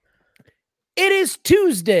is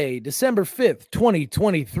Tuesday, December 5th,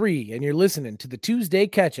 2023, and you're listening to the Tuesday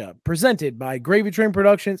Catch-Up, presented by Gravy Train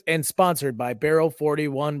Productions and sponsored by Barrel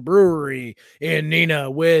 41 Brewery in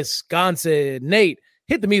Neenah, Wisconsin. Nate,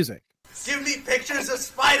 hit the music. Give me pictures of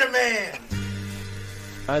Spider-Man!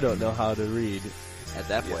 I don't know how to read. At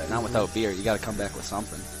that point, not without beer. You got to come back with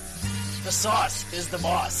something. The sauce is the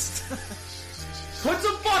boss. Put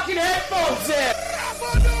some fucking headphones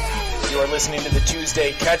in! You are listening to the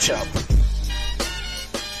Tuesday Catch-Up.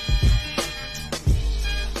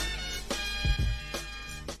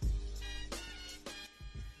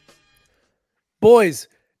 Boys,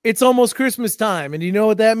 it's almost Christmas time, and you know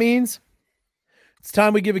what that means? It's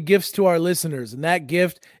time we give a gift to our listeners, and that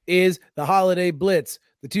gift is the Holiday Blitz,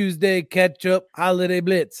 the Tuesday Catch-Up Holiday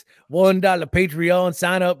Blitz. $1 Patreon,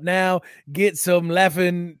 sign up now, get some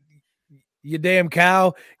laughing, you damn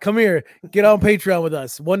cow. Come here, get on Patreon with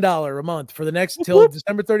us. $1 a month for the next till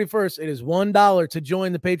December 31st. It is $1 to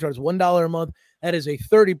join the Patreon. It's $1 a month. That is a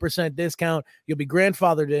 30% discount. You'll be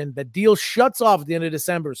grandfathered in. That deal shuts off at the end of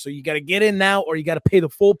December. So you got to get in now or you got to pay the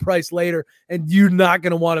full price later. And you're not going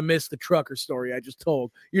to want to miss the trucker story I just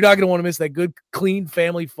told. You're not going to want to miss that good, clean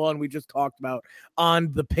family fun we just talked about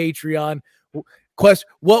on the Patreon. Question: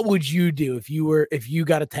 what would you do if you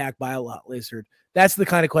got attacked by a lot lizard? That's the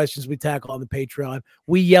kind of questions we tackle on the Patreon.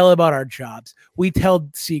 We yell about our jobs. We tell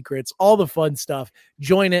secrets, all the fun stuff.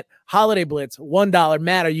 Join it. Holiday Blitz, $1.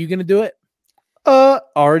 Matt, are you going to do it?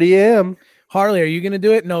 Already am. Harley, are you going to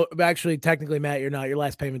do it? No, actually, technically, Matt, you're not. Your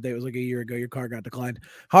last payment date was like a year ago. Your car got declined.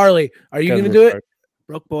 Harley, are you going to do it?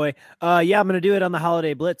 Broke boy. Yeah, I'm going to do it on the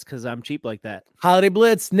Holiday Blitz because I'm cheap like that. Holiday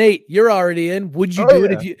Blitz. Nate, you're already in. Would you do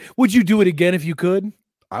it would you do it again if you could?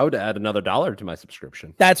 I would add another $1 to my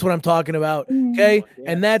subscription. That's what I'm talking about. Okay. Yeah.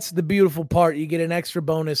 And that's the beautiful part. You get an extra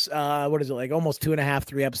bonus. What is it? Like almost 2.5,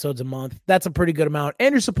 3 episodes a month. That's a pretty good amount.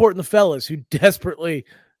 And you're supporting the fellas who desperately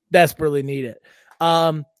need it.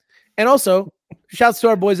 And also shouts to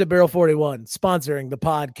our boys at Barrel 41 sponsoring the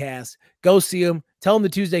podcast. Go see them. Tell them the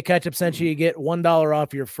Tuesday Catch-Up sent you. You get $1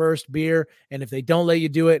 off your first beer. And if they don't let you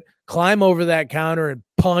do it, climb over that counter and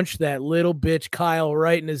punch that little bitch Kyle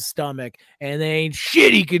right in his stomach. And there ain't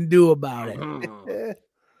shit he can do about it.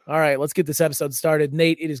 All right, let's get this episode started.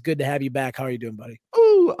 Nate, it is good to have you back. How are you doing, buddy?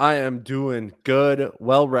 Ooh, I am doing good.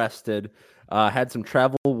 Well rested. Had some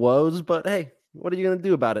travel woes, but hey, what are you going to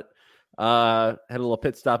do about it? Had a little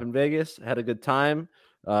pit stop in Vegas. Had a good time.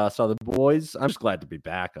 Saw the boys. I'm just glad to be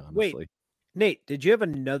back, honestly. Wait, Nate, did you have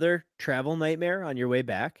another travel nightmare on your way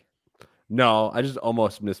back? No, I just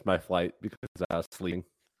almost missed my flight because I was sleeping.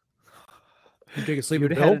 You take a sleeper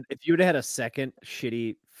if you would have had a second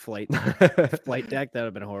shitty flight deck, that would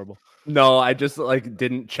have been horrible. No, I just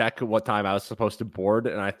didn't check what time I was supposed to board,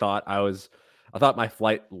 and I thought my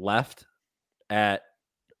flight left at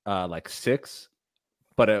 6,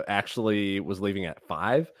 but it actually was leaving at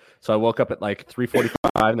 5. So I woke up at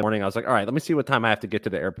 3:45 in the morning. I was like, all right, let me see what time I have to get to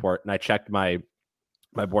the airport, and I checked my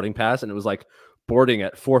boarding pass, and it was boarding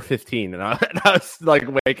at 4:15, and I was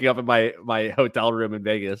waking up in my hotel room in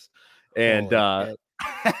Vegas. And so I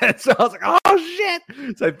was like, oh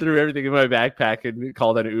shit. So I threw everything in my backpack and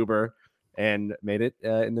called an Uber and made it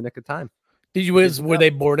in the nick of time. Were they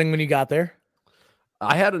boarding when you got there?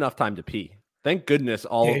 I had enough time to pee. Thank goodness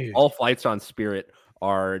all flights on Spirit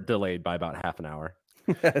are delayed by about half an hour.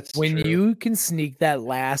 That's when true. You can sneak that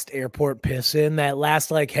last airport piss in, that last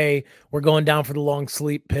hey, we're going down for the long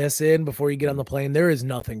sleep piss in before you get on the plane. There is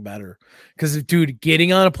nothing better. Because dude,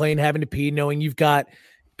 getting on a plane, having to pee, knowing you've got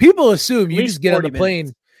people assume you just get on the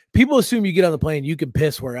plane. People assume you get on the plane, you can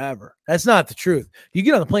piss wherever. That's not the truth. You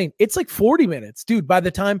get on the plane, it's 40 minutes, dude. By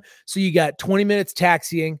the time, so you got 20 minutes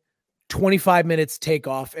taxiing, 25 minutes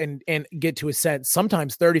takeoff and get to ascent,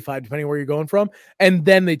 sometimes 35, depending where you're going from. And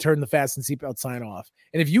then they turn the fasten seatbelt sign off.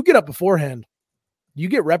 And if you get up beforehand, you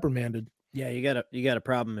get reprimanded. Yeah, you got a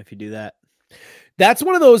problem if you do that. That's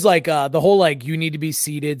one of those the whole you need to be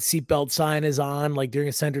seated, seatbelt sign is on during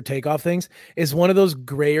a center takeoff things is one of those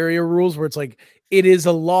gray area rules where it's it is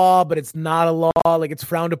a law, but it's not a law. It's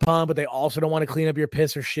frowned upon, but they also don't want to clean up your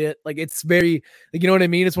piss or shit. It's very, you know what I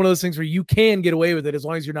mean? It's one of those things where you can get away with it as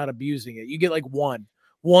long as you're not abusing it. You get one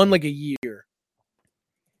a year.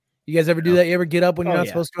 You guys ever do that? You ever get up when you're not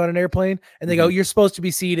supposed to go on an airplane and they go, you're supposed to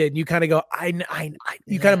be seated, and you kind of go,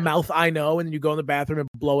 you kind of mouth, I know, and then you go in the bathroom and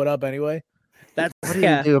blow it up anyway. That's what do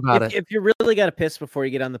you do about it? If you really got to piss before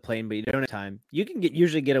you get on the plane, but you don't have time, you can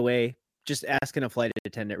usually get away just asking a flight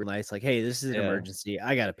attendant real nice, hey, this is an emergency.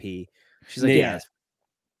 I got to pee. She's like, yeah.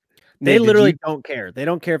 They literally don't care. They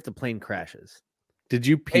don't care if the plane crashes. Did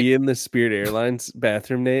you pee in the Spirit Airlines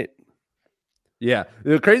bathroom, Nate? Yeah.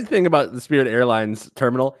 The crazy thing about the Spirit Airlines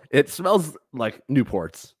terminal, it smells like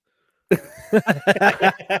Newports.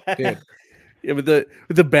 Dude. Yeah, but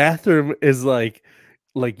the bathroom is like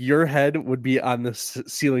your head would be on the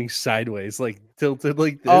ceiling sideways, like tilted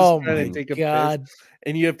like this. Oh trying my to take a God. piss,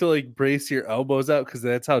 and you have to like brace your elbows out because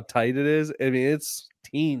that's how tight it is. I mean, it's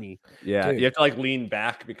teeny. Yeah. Dude. You have to like lean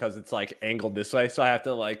back because it's like angled this way. So I have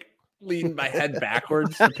to like lean my head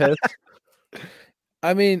backwards to piss.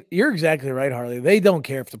 I mean, you're exactly right, Harley. They don't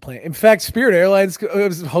care if the plane. In fact, Spirit Airlines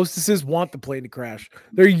hostesses want the plane to crash.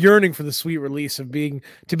 They're yearning for the sweet release of to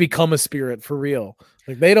become a spirit for real.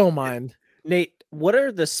 Like they don't mind. Nate, what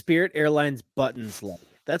are the Spirit Airlines buttons like?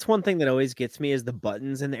 That's one thing that always gets me is the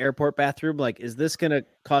buttons in the airport bathroom. Like, is this going to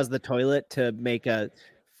cause the toilet to make a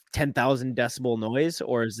 10,000 decibel noise,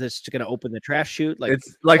 or is this going to open the trash chute? Like,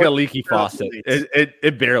 It's like a what- leaky what are faucet. the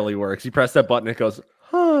It barely works. You press that button, it goes,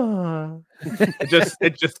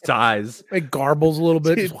 it just sighs. It garbles a little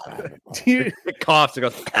bit. Dude, Just- It coughs. It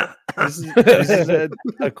goes. This is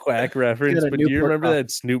a quack reference, Got a but do you Newport remember cough.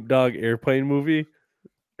 that Snoop Dogg airplane movie?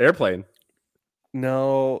 Airplane.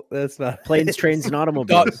 No, that's not planes, trains, and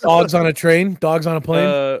automobiles. dogs on a train, dogs on a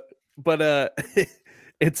plane. But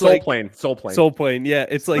it's Soul like plane. Soul Plane. Yeah,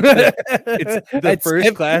 it's like it's the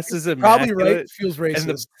first class is probably right. immaculate, It feels and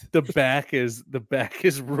racist. the back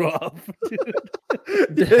is rough.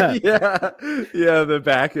 Yeah. The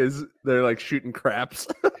back is they're like shooting craps.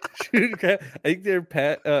 I think they're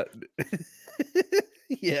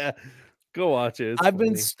yeah, go watch it. It's I've been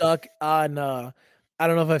funny. stuck on I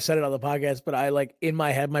don't know if I've said it on the podcast, but I like in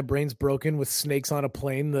my head, my brain's broken with Snakes on a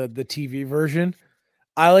Plane, the TV version.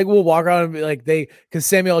 I like will walk around and be like because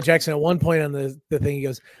Samuel L. Jackson at one point on the thing, he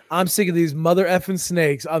goes, I'm sick of these mother effing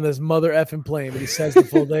snakes on this mother effing plane. And he says the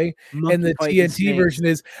full thing. And the Monkey fighting TNT snakes. version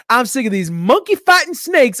is, I'm sick of these monkey fighting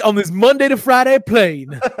snakes on this Monday to Friday plane.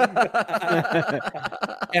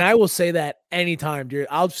 And I will say that anytime, dude.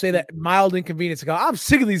 I'll say that mild inconvenience. I go, I'm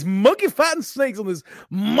sick of these monkey fighting snakes on this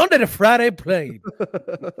Monday to Friday plane.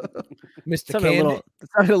 Mr. Candy. It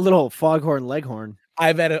sounded a little foghorn leghorn.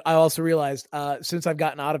 I also realized since I've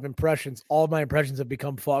gotten out of impressions, all of my impressions have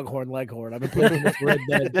become Foghorn Leghorn. I've been playing with Red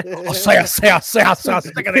Dead. Oh, say,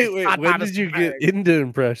 Wait, when did you get into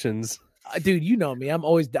impressions? Dude, you know me. I'm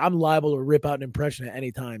liable to rip out an impression at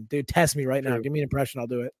any time. Dude, test me right now. True. Give me an impression. I'll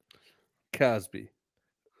do it. Cosby.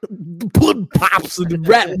 The pudding pops and the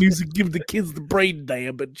rap music give the kids the brain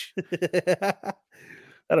damage. I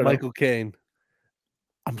don't know. Michael Caine.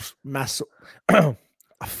 I'm master.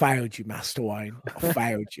 I failed you, Master Wayne. I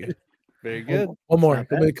failed you. Very good. One more. not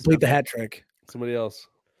Let bad. me complete the hat trick. Somebody else.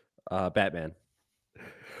 Batman.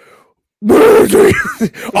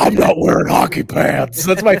 I'm not wearing hockey pants.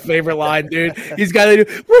 That's my favorite line, dude. He's got to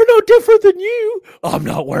do, we're no different than you. I'm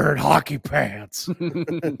not wearing hockey pants.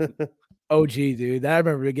 OG, dude. I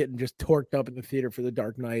remember getting just torqued up in the theater for The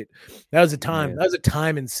Dark Knight. That was a time. Man. That was a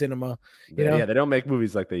time in cinema. You know? Yeah, they don't make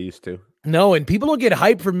movies like they used to. No, and people don't get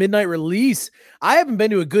hyped for midnight release. I haven't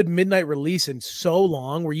been to a good midnight release in so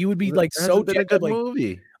long where you would be like so been a jacked good up, like,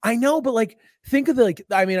 movie. I know, but like think of the like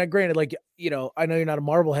I mean, granted, like I know you're not a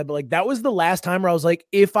Marvel head, but like that was the last time where I was like,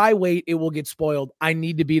 if I wait, it will get spoiled. I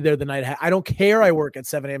need to be there the night. I don't care. I work at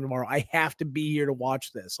 7 a.m. tomorrow. I have to be here to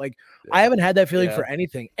watch this. Like I haven't had that feeling Yeah. for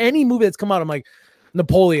anything. Any movie that's come out, I'm like,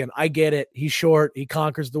 Napoleon, I get it. He's short, he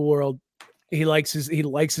conquers the world. He likes his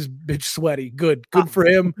bitch sweaty. Good for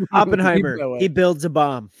him. Oppenheimer, Keep it that way. he builds a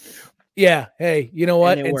bomb. Yeah. Hey, you know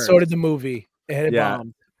what? And it And so worked. did the movie. It had a Yeah.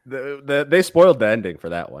 bomb. They spoiled the ending for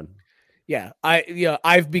that one. Yeah.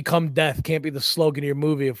 I've become death can't be the slogan of your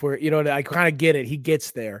movie if we're, I kind of get it. He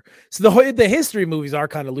gets there. So the history movies are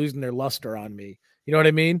kind of losing their luster on me. You know what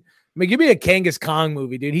I mean? I mean, give me a Genghis Khan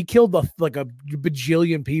movie, dude. He killed like a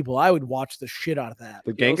bajillion people. I would watch the shit out of that.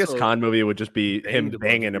 The Genghis also Khan movie would just be him banged a bunch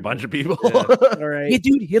banging a of bunch of people. Yeah. All right. Yeah,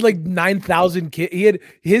 dude, he had like 9,000 kids. He had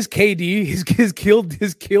his KD, his killed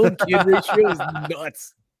kid ratio is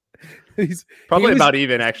nuts. Probably he was- about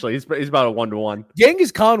even, actually. He's about a 1-to-1.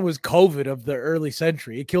 Genghis Khan was COVID of the early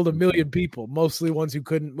century. He killed 1 million people, mostly ones who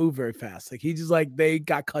couldn't move very fast. Like he just like they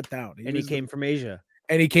got cut down. And he came from Asia.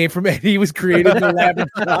 He was created in the lab in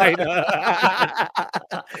China.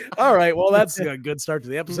 All right, well that's a good start to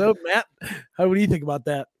the episode, Matt. What do you think about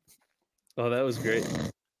that? Oh, that was great.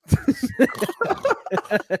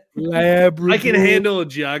 Lab. I can handle a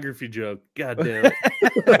geography joke. God damn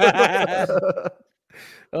it.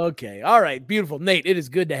 Okay. All right. Beautiful. Nate, it is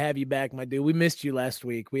good to have you back, my dude. We missed you last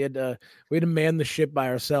week. We had to man the ship by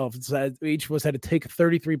ourselves. Each of us had to take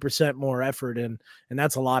 33% more effort and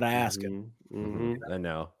that's a lot of asking. Mhm. I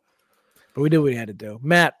know. But we did what we had to do.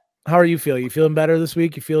 Matt, how are you feeling? You feeling better this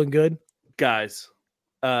week? You feeling good? Guys,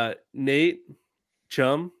 Nate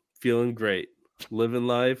Chum, feeling great, living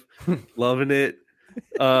life, loving it.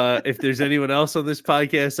 If there's anyone else on this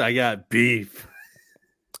podcast, I got beef.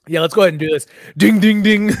 Yeah, let's go ahead and do this. Ding, ding,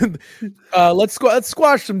 ding. Let's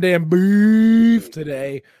squash some damn beef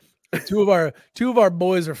today. Two of our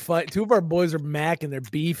boys are fight. Two of our boys are Mac and they're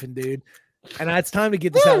beefing, dude. And it's time to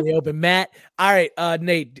get this out in the open. Matt, all right,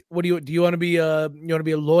 Nate, what do you want to be? You want to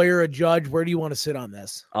be a lawyer, a judge? Where do you want to sit on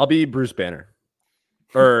this? I'll be Bruce Banner.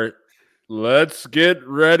 Or let's get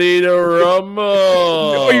ready to rumble.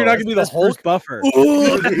 Oh, you're not gonna be the Bruce Hulk Buffer.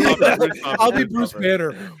 I'll be Bruce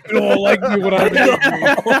Banner. You don't like me when I'm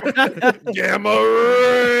Gamma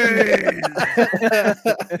ray.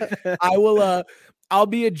 I will. I'll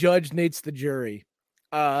be a judge. Nate's the jury.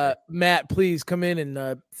 Matt, please come in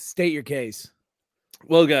and state your case.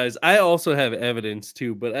 Well, guys, I also have evidence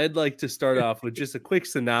too, but I'd like to start off with just a quick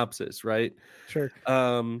synopsis, right? Sure.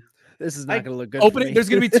 This is not going to look good. For me. There's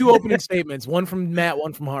going to be two opening statements, one from Matt,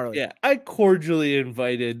 one from Harley. Yeah, I cordially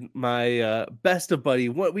invited my best of buddy.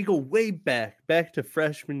 We go way back to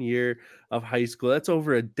freshman year of high school. That's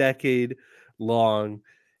over a decade long.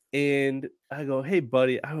 And I go, hey,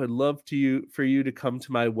 buddy, I would love for you to come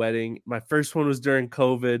to my wedding. My first one was during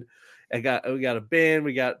COVID. We got a band.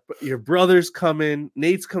 We got your brother's coming.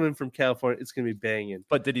 Nate's coming from California. It's gonna be banging.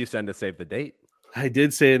 But did you send a save the date? I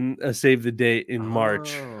did save the date in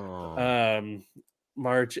March. Oh.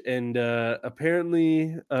 March, and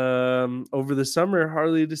apparently over the summer,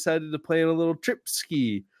 Harley decided to plan a little trip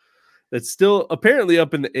ski. That's still apparently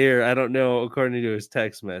up in the air. I don't know, according to his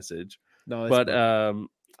text message. No, but it'll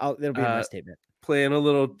be in my statement. Plan a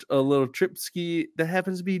little trip ski that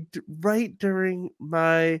happens to be right during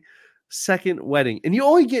my second wedding, and you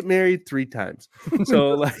only get married 3 times. So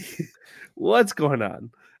like, what's going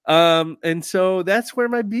on? And so that's where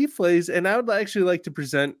my beef lays, and I would actually like to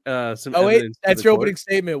present some evidence. That's your opening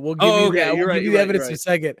statement. We'll give you that. We'll give you the evidence in a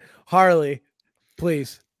second. Harley,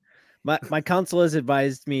 please. My counsel has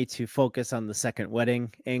advised me to focus on the second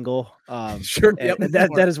wedding angle. Sure. Yep.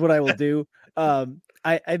 That is what I will do. I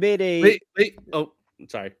made a wait. Oh,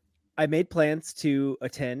 sorry. I made plans to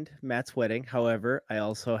attend Matt's wedding. However, I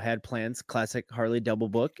also had plans, classic Harley double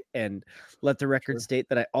book, and let the record state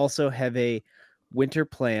that I also have a winter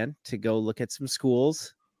plan to go look at some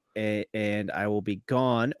schools, and I will be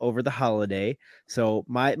gone over the holiday. So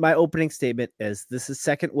my opening statement is this is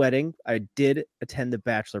second wedding. I did attend the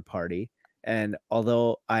bachelor party, and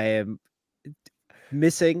although I am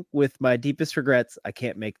missing with my deepest regrets, I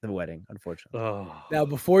can't make the wedding, unfortunately. Now,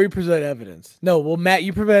 before you present evidence, Matt,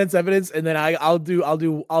 you present evidence, and then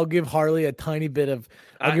I'll give Harley a tiny bit of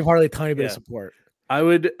of support. I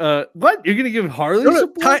would what? You're gonna give Harley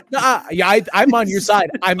support? I'm on your side.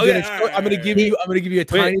 I'm gonna give you a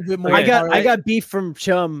tiny bit more. I got beef from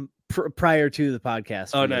Chum prior to the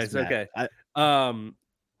podcast. Oh, nice. Okay.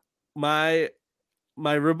 My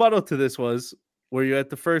rebuttal to this was, were you at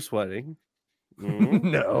the first wedding?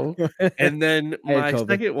 No. And then my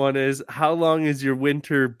second one is, how long is your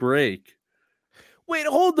winter break? Wait,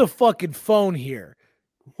 hold the fucking phone here.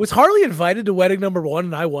 Was Harley invited to wedding number 1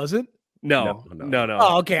 and I wasn't? No.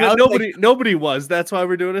 Oh, okay. Nobody was. That's why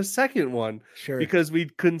we're doing a second one. Sure. Because we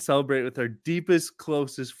couldn't celebrate with our deepest,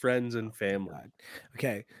 closest friends and family.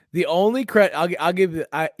 Okay. The only credit I'll give.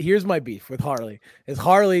 Here's my beef with Harley. Is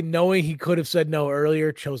Harley, knowing he could have said no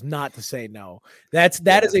earlier, chose not to say no. That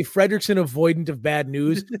is a Fredrickson avoidant of bad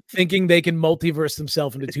news, thinking they can multiverse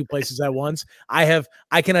themselves into 2 places at once. I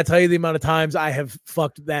cannot tell you the amount of times I have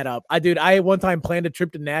fucked that up. I one time planned a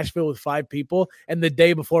trip to Nashville with 5 people, and the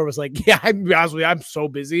day before was like, yeah, I'm be honest with you, I'm so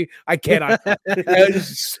busy, I cannot. I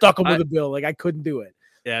just stuck them with a bill. Like I couldn't do it.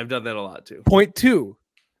 Yeah, I've done that a lot too. Point 2,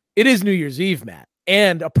 it is New Year's Eve, Matt,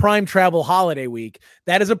 and a prime travel holiday week.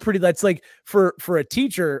 That's like for a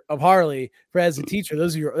teacher of Harley, as a teacher,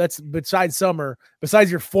 that's besides summer,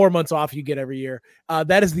 besides your 4 months off you get every year.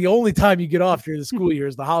 That is the only time you get off during the school year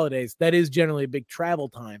is the holidays. That is generally a big travel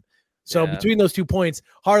time. So between those 2 points,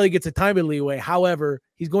 Harley gets a time of leeway. However,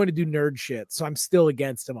 he's going to do nerd shit. So I'm still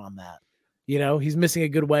against him on that. You know, he's missing a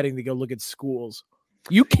good wedding to go look at schools.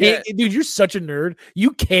 You can't, dude, you're such a nerd.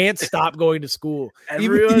 You can't stop going to school.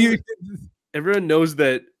 Everyone knows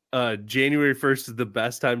that January 1st is the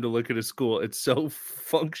best time to look at a school. It's so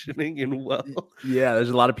functioning and well. Yeah, there's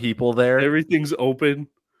a lot of people there. Everything's open.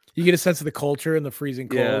 You get a sense of the culture and the freezing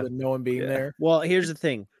cold and no one being there. Well, here's the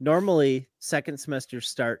thing. Normally, second semesters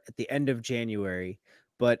start at the end of January,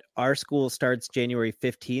 but our school starts January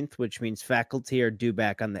 15th, which means faculty are due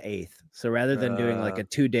back on the 8th. So rather than doing like a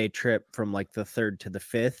 2-day trip from like the 3rd to the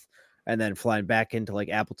 5th and then flying back into like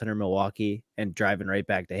Appleton or Milwaukee and driving right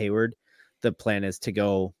back to Hayward, the plan is to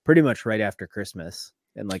go pretty much right after Christmas.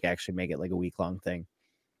 and like actually make it like a week-long thing.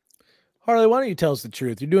 Harley, why don't you tell us the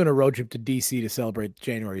truth? You're doing a road trip to DC to celebrate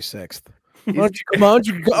January 6th. Why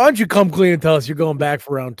don't you come clean and tell us you're going back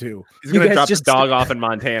for round 2? He's going to drop the dog off in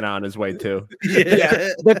Montana on his way too. Yeah.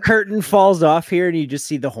 The curtain falls off here and you just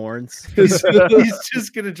see the horns. He's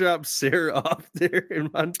just going to drop Sarah off there in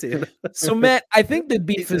Montana. So Matt, I think the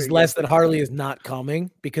beef is less that Harley is not coming,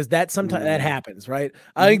 because that sometimes that happens, right?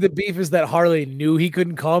 I think the beef is that Harley knew he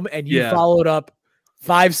couldn't come and you followed up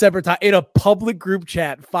 5 separate times in a public group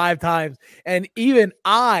chat 5 times. And even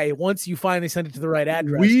I, once you finally sent it to the right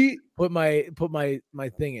address, put my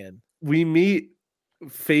thing in. We meet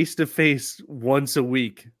face to face once a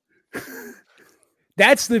week.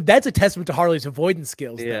 That's a testament to Harley's avoidance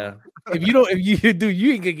skills. Yeah. Though. If you do,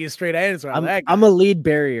 you can get a straight answer on that. I'm a lead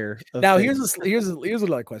barrier. Now here's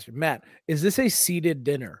another question. Matt, is this a seated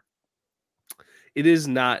dinner? It is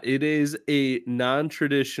not. It is a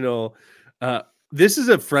non-traditional this is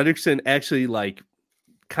a Frederickson, actually, like,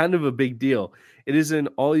 kind of a big deal. It is an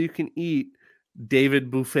all-you-can-eat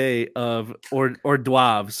David buffet of hors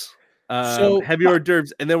d'oeuvres, heavy hors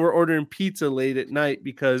d'oeuvres, and then we're ordering pizza late at night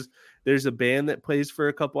because there's a band that plays for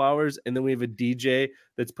a couple hours, and then we have a DJ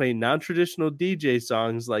that's playing non-traditional DJ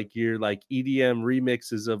songs, like your like EDM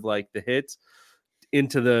remixes of like the hits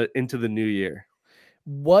into the new year.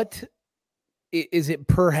 What is it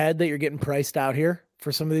per head that you're getting priced out here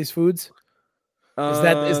for some of these foods? Is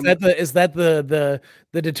that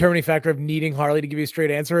the determining factor of needing Harley to give you a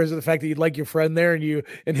straight answer? Or is it the fact that you'd like your friend there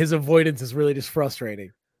and his avoidance is really just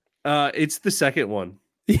frustrating? It's the second one.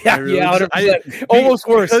 Yeah, almost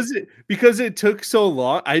worse because it took so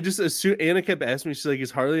long. I just assumed Anna kept asking me. She's like,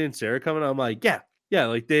 "Is Harley and Sarah coming?" I'm like, "Yeah."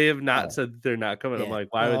 Like they have not said that they're not coming. Yeah. I'm like,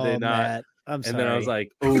 "Why would they not?" Matt, I'm sorry. And then I was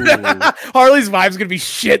like, "Ooh." Harley's vibe's gonna be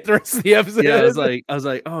shit the rest of the episode. Yeah, I was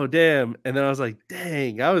like, "Oh damn!" And then I was like,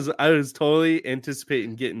 "Dang!" I was totally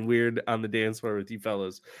anticipating getting weird on the dance floor with you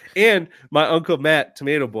fellas. And my uncle Matt,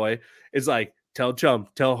 Tomato Boy, is like, "Tell Chum,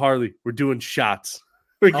 tell Harley, we're doing shots."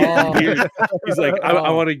 We're getting weird. He's like,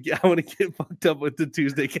 I want to get fucked up with the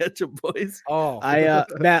Tuesday Ketchup boys.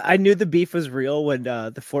 Matt, I knew the beef was real when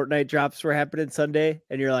the Fortnite drops were happening Sunday,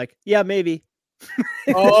 and you're like, "Yeah, maybe."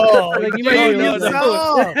 Like,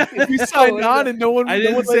 you signed on and no one. I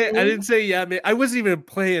didn't say yeah, man. I wasn't even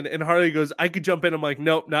playing, and Harley goes, "I could jump in." I'm like,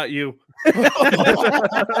 "Nope, not you."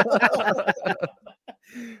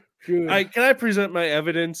 Can I present my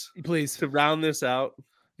evidence, please, to round this out?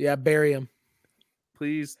 Yeah, bury him.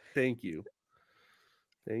 Please, thank you.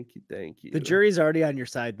 The jury's already on your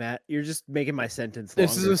side, Matt. You're just making my sentence longer.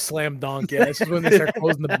 This is a slam dunk. Yeah, this is when they start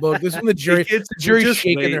closing the book. This is when the jury's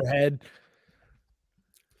shaking their head.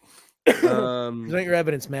 Present your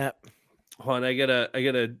evidence, Matt. Hold on, I gotta.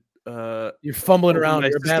 You're fumbling around.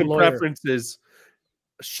 You're a bad lawyer. Preferences.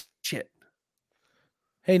 Shit.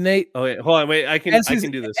 Hey Nate. Oh wait, hold on. Wait, I can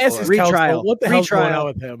do this. Retrial. What the hell's going on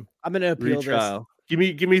with him? I'm gonna appeal this. Give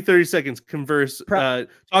me 30 seconds. Converse. Talk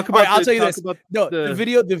about. Right, I'll tell you this. No, the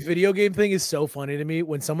video game thing is so funny to me.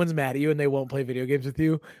 When someone's mad at you and they won't play video games with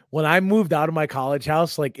you. When I moved out of my college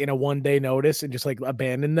house, like in a 1-day notice and just like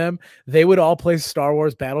abandoned them, they would all play Star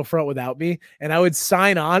Wars Battlefront without me, and I would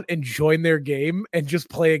sign on and join their game and just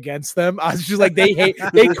play against them. I was just like, they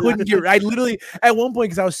couldn't get. I literally at one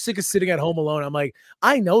point, because I was sick of sitting at home alone, I'm like,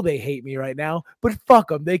 I know they hate me right now, but fuck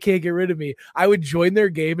them, they can't get rid of me. I would join their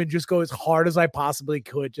game and just go as hard as I possibly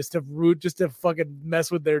could, just to fucking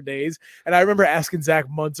mess with their days. And I remember asking Zach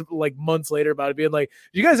months later about it, being like,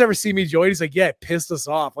 "Do you guys ever see me join?" He's like, "Yeah, it pissed us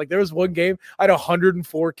off." Like there was one game I had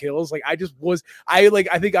 104 kills. Like I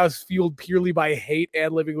think I was fueled purely by hate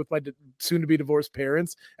and living with my soon to be divorced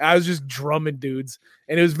parents. And I was just drumming dudes,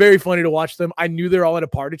 and it was very funny to watch them. I knew they're all in a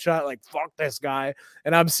party shot, like fuck this guy,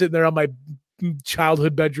 and I'm sitting there on my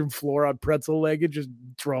childhood bedroom floor on pretzel legged, just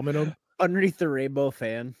drumming them. Underneath the Rainbow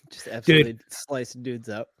Fan, just absolutely slicing dudes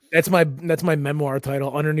up. That's my memoir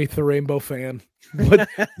title, Underneath the Rainbow Fan. What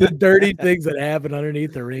the dirty things that happen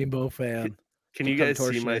underneath the Rainbow Fan. Can you guys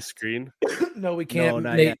see my screen? No, we can't. No,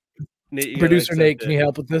 not Nate, Nate, producer Nate, can you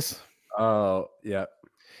help with this? Oh, yeah.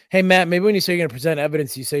 Hey Matt, maybe when you say you're gonna present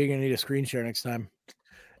evidence, you say you're gonna need a screen share next time.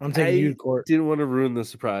 I'm taking you to court. Didn't want to ruin the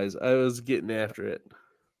surprise. I was getting after it.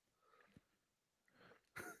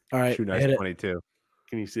 All right, Shoe Nice 22.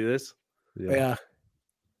 Can you see this? Yeah.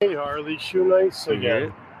 Hey Harley, Shoe Nice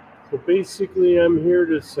again. So basically, I'm here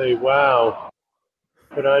to say, wow,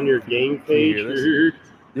 put on your game face shirt.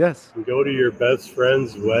 Yes. And go to your best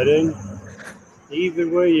friend's wedding. Either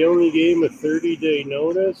way, you only gave him a 30-day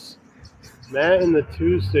notice. Matt and the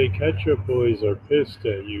Tuesday Ketchup boys are pissed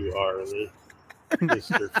at you, Harley.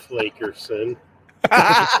 Mr. Flakerson.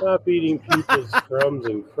 Stop eating people's crumbs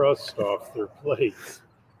and crust off their plates.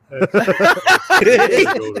 That's go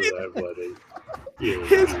to that wedding.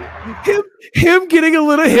 Him getting a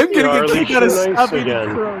little, him getting a Harley, kick out of so nice stop eating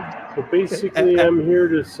again. crumbs. So basically, I'm here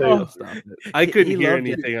to say, I couldn't He hear loved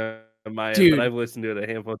it. anything on my end, Dude. but I've listened to it a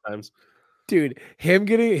handful of times. Dude, him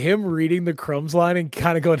reading the crumbs line and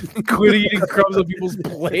kind of going, quit eating crumbs on people's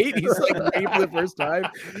plate. He's like reading for the first time.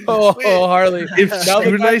 Oh, Harley. If Now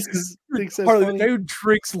the guy- thinks that's Harley, the funny. guy who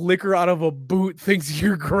drinks liquor out of a boot thinks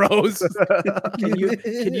you're gross. Can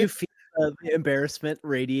you feel the embarrassment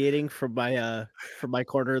radiating from my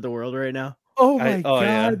corner of the world right now? Oh my yeah.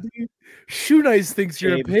 god, dude. Shoe Nice thinks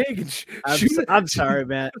you're a Shame. pig. I'm sorry,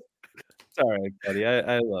 Matt. It's all right, buddy.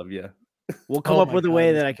 I love you. We'll come Oh up my with a God.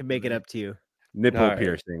 way that I can make it up to you. Nipple All right.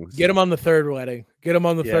 piercings. Get him on the third wedding. Get him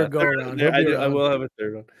on the third go around. He'll be I around. will have a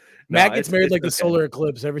third one. Matt No, gets it's- married it's like the okay. solar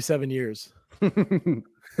eclipse every 7 years.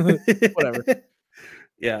 Whatever.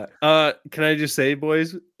 Yeah. Can I just say,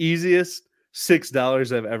 boys, easiest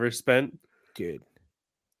 $6 I've ever spent. Dude.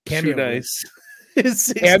 Cameo Cameo. nice.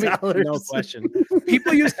 It's Cameo- $6. No question.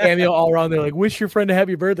 People use Cameo all around. They're like, wish your friend a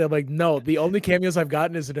happy birthday. I'm like, no, the only cameos I've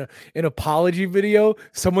gotten is in an apology video,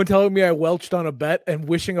 someone telling me I welched on a bet and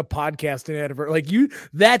wishing a podcast in advert. Like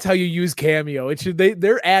that's how you use Cameo. It should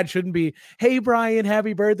their ad shouldn't be, hey Brian,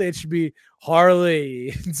 happy birthday. It should be Harley.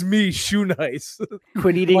 It's me, Shoe Nice.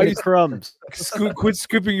 Quit eating Why the you- crumbs. Quit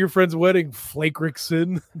skipping your friend's wedding, Flake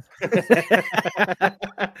Rickson.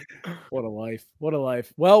 What a life. What a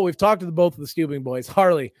life. Well, we've talked to both of the Stubing boys.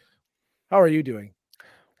 Harley, how are you doing?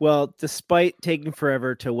 Well, despite taking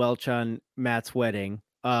forever to welch on Matt's wedding,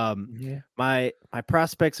 my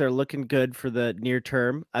prospects are looking good for the near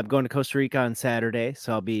term. I'm going to Costa Rica on Saturday,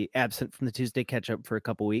 so I'll be absent from the Tuesday catch up for a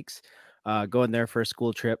couple weeks. Going there for a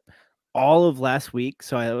school trip all of last week,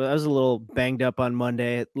 so I was a little banged up on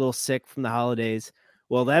Monday, a little sick from the holidays.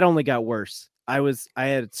 Well, that only got worse. I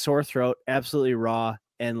had a sore throat, absolutely raw,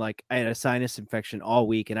 and like I had a sinus infection all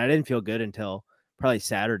week, and I didn't feel good until probably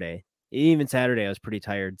Saturday. Even Saturday, I was pretty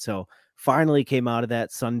tired. So finally came out of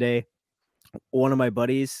that Sunday. One of my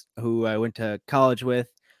buddies who I went to college with,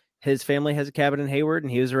 his family has a cabin in Hayward,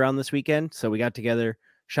 and he was around this weekend. So we got together,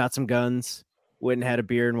 shot some guns, went and had a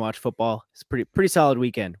beer and watched football. It's a pretty solid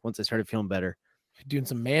weekend once I started feeling better. Doing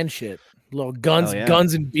some man shit. Little guns, Oh, yeah.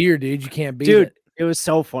 guns and beer, dude. You can't beat Dude, it. it was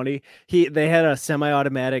so funny. They had a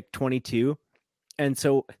semi-automatic 22. And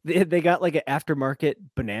so they got like an aftermarket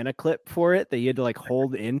banana clip for it that you had to like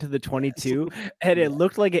hold into the 22, and it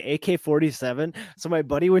looked like an AK-47. So my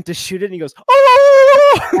buddy went to shoot it, and he goes,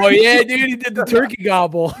 "Oh, Oh yeah, dude, he did the turkey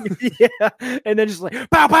gobble. yeah!" And then just like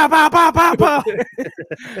pow, pow, pow, pow, pow, pow,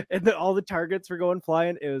 and then all the targets were going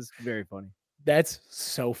flying. It was very funny. That's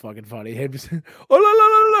so fucking funny. Him just, oh, la, la,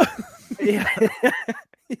 la, la.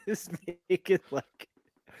 Yeah, just make it like.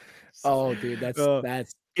 Oh, dude, that's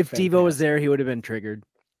If Devo was there, he would have been triggered.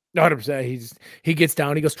 100%. He gets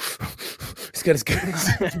down. He goes. He's got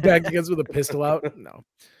his back against with a pistol out.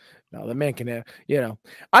 No, the man can.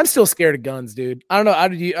 I'm still scared of guns, dude. I don't know. How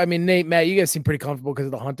did you? I mean, Nate, Matt, you guys seem pretty comfortable because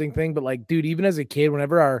of the hunting thing. But like, dude, even as a kid,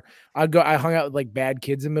 whenever I hung out with like bad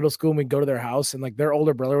kids in middle school, and we'd go to their house, and like their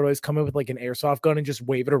older brother would always come in with like an airsoft gun and just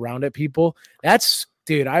wave it around at people. That's,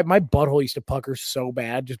 dude. My butthole used to pucker so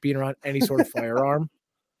bad just being around any sort of firearm.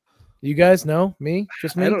 You guys know me?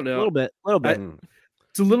 Just me? I don't A know. little bit.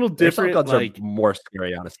 It's a little different. Guns Like, are more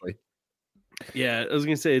scary, honestly. yeah, I was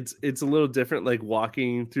gonna say it's a little different. Like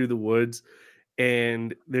walking through the woods,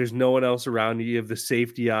 and there's no one else around you. You have the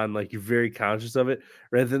safety on. Like you're very conscious of it,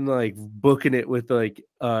 rather than like booking it with like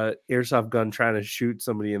airsoft gun trying to shoot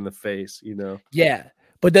somebody in the face. You know. Yeah.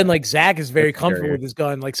 But then like Zach is very That's comfortable scary. with his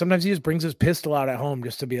gun. Like sometimes he just brings his pistol out at home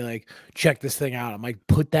just to be like, check this thing out. I'm like,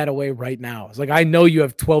 put that away right now. It's like, I know you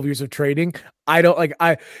have 12 years of trading. I don't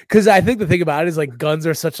because I think the thing about it is like guns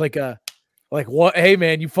are such like what, hey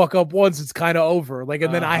man, you fuck up once, it's kind of over. Like,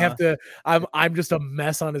 and then I have to, I'm just a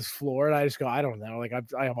mess on his floor, and I just go, I don't know. Like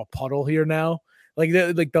I am a puddle here now. Like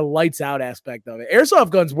the lights out aspect of it.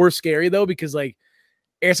 Airsoft guns were scary though, because like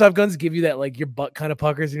airsoft guns give you that like your butt kind of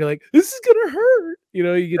puckers, and you're like, this is gonna hurt. You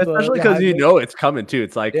know, you get Especially the because you high- know it's coming too.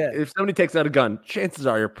 It's like Yeah. if somebody takes out a gun, chances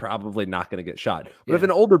are you're probably not going to get shot. But if Yeah.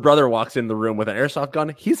 an older brother walks in the room with an airsoft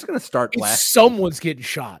gun, he's going to start blasting. someone's getting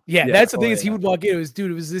shot. Yeah, Yeah. that's the thing Oh, is he yeah. would walk in. It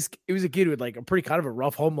was a kid who had like a pretty kind of a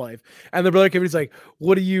rough home life, and the brother came in. He's like,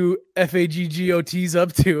 "What are you FAGGOTs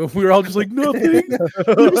up to?" And we were all just like, "Nothing.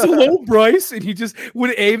 Leave us alone, Bryce." And he just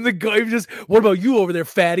would aim the gun. He was just, "What about you over there,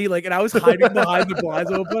 fatty?" Like, and I was hiding behind the blinds.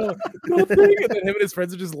 Like, "Nothing." And then him and his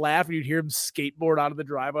friends would just laugh, and you'd hear him skateboard out of the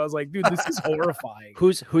drive. I was like, "Dude, this is horrifying."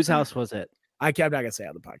 Whose house was it? I'm not gonna say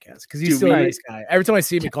on the podcast because he's Dude, still a we- nice guy. Every time I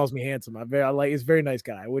see him, he calls me handsome. I like he's a very nice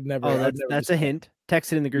guy. I would never. Oh, I'd never that's a hint.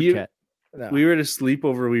 Text it in the group You- chat. No. We were at a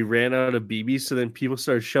sleepover. We ran out of BBs, so then people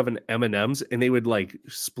started shoving M&Ms, and they would like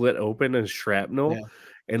split open as shrapnel. Yeah.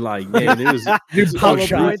 And like, man, it was, it was Hollow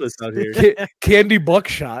ruthless out here. Candy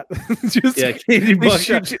buckshot. Just Yeah, candy they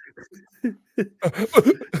buckshot. shoot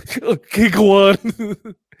you- Kick one.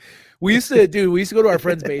 We used to go to our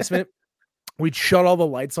friend's basement. We'd shut all the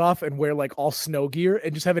lights off and wear like all snow gear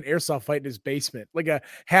and just have an airsoft fight in his basement, like a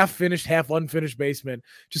half finished, half unfinished basement,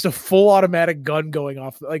 just a full automatic gun going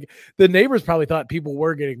off. Like the neighbors probably thought people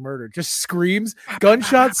were getting murdered. Just screams,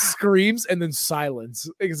 gunshots, screams, and then silence.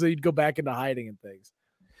 So you'd go back into hiding and things.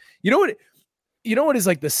 You know what is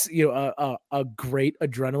like this, a great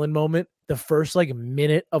adrenaline moment? The first like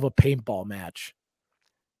minute of a paintball match.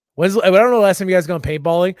 I don't know the last time you guys gone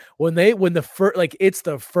paintballing when the first, like it's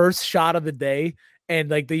the first shot of the day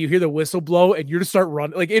and like you hear the whistle blow and you just start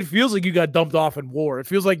running. Like it feels like you got dumped off in war. It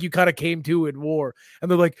feels like you kind of came to in war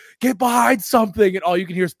and they're like, get behind something. And all you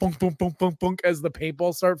can hear is bunk, bunk, bunk, bunk, bunk as the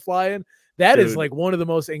paintballs start flying. That is Dude. like one of the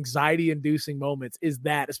most anxiety inducing moments is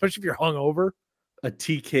that, especially if you're hungover. A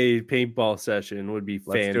TK paintball session would be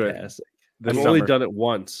Let's do it. fantastic. This I've only summer. done it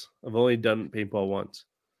once. I've only done paintball once.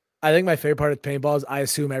 I think my favorite part of paintball is I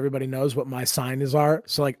assume everybody knows what my signs are.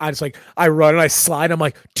 So like I run and I slide. I'm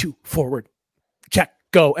like 2 forward, check,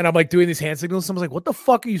 go, and I'm like doing these hand signals. Someone's like, "What the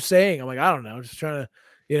fuck are you saying?" I'm like, "I don't know. I'm just trying to,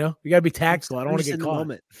 you gotta be tactful. I don't want to Just get in the caught."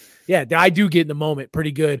 moment. Yeah, I do get in the moment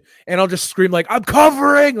pretty good, and I'll just scream like, "I'm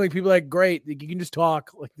covering!" Like people are like, "Great, you can just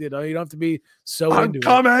talk." Like you don't have to be so I'm into it.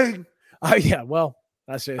 coming. Yeah, well,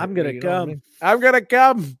 that's it. I'm gonna You know what I come. mean? I'm gonna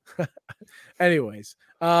come. Anyways,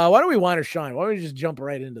 why don't we wine or shine? Why don't we just jump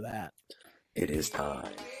right into that? It is time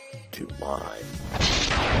to wine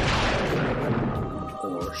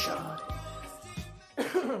or shine.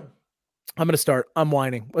 I'm going to start. I'm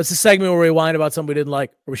whining. It's a segment where we whine about something we didn't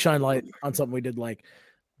like, or we shine light on something we did like.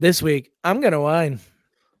 This week, I'm going to whine.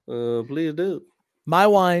 Please do. My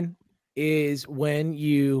whine is when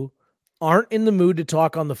you aren't in the mood to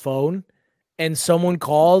talk on the phone and someone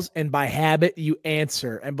calls and by habit you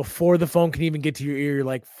answer. And before the phone can even get to your ear, you're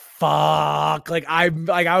like, fuck.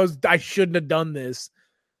 I shouldn't have done this.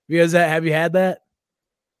 Have you had that?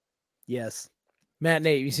 Yes. Matt,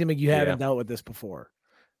 Nate, you seem like you haven't Yeah. dealt with this before.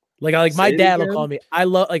 Like my Say it dad will again? call me. I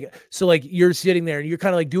love you're sitting there and you're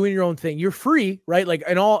kind of like doing your own thing. You're free, right? Like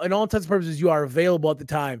in all intents and purposes, you are available at the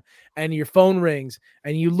time. And your phone rings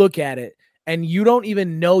and you look at it and you don't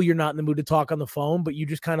even know you're not in the mood to talk on the phone, but you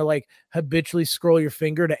just kind of like habitually scroll your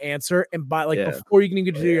finger to answer. And before you can even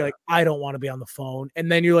get to it, you're like, I don't want to be on the phone.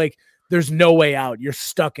 And then you're like, there's no way out. You're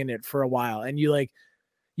stuck in it for a while. And you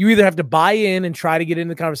either have to buy in and try to get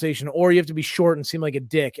into the conversation, or you have to be short and seem like a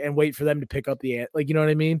dick and wait for them to pick up you know what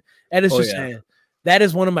I mean? And it's that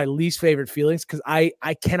is one of my least favorite feelings because I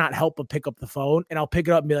cannot help but pick up the phone and I'll pick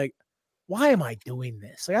it up and be like, why am I doing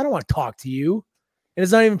this? Like, I don't want to talk to you. And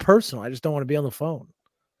it's not even personal. I just don't want to be on the phone.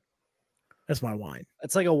 That's my whine.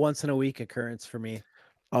 It's like a once in a week occurrence for me.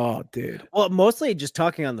 Oh, dude. Well, mostly just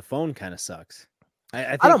talking on the phone kind of sucks. I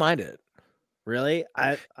think, I don't mind it. really.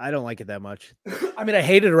 I don't like it that much. I mean, I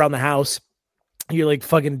hate it around the house. You're like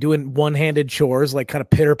fucking doing one-handed chores, like kind of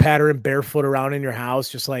pitter patter and barefoot around in your house.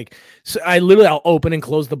 Just like, so I'll open and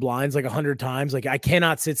close the blinds like 100 times. Like I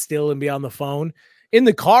cannot sit still and be on the phone. In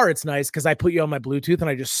the car, it's nice because I put you on my Bluetooth and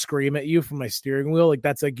I just scream at you from my steering wheel. Like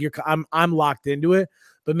that's like I'm locked into it.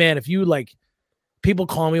 But man, if you like people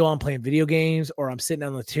call me while I'm playing video games or I'm sitting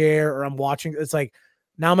on the chair or I'm watching, it's like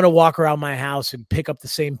now I'm gonna walk around my house and pick up the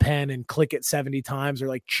same pen and click it 70 times or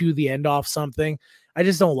like chew the end off something. I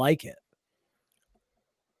just don't like it.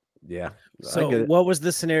 Yeah. I So, get it. what was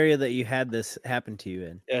the scenario that you had this happen to you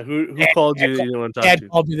in? Yeah, who called you? You didn't want to talk Dad to?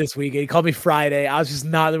 called me this week. He called me Friday. I was just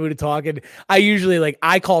not in the mood to talk. And I usually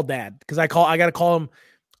I call Dad because I got to call him.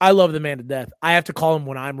 I love the man to death. I have to call him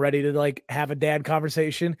when I'm ready to like have a dad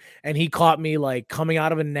conversation. And he caught me like coming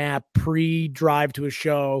out of a nap pre-drive to a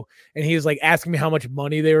show. And he was like asking me how much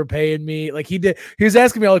money they were paying me. Like he was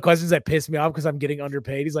asking me all the questions that pissed me off because I'm getting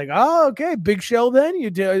underpaid. He's like, oh, okay, big show then.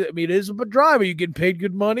 I mean, it is a drive. Are you getting paid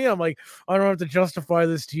good money? I'm like, I don't have to justify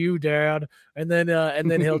this to you, Dad. And then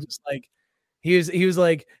he'll just like, he was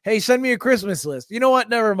like, hey, send me a Christmas list. You know what?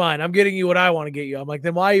 Never mind. I'm getting you what I want to get you. I'm like,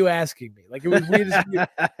 then why are you asking me? Like, it was weird.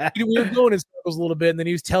 We were going in circles a little bit, and then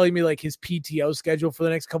he was telling me like his PTO schedule for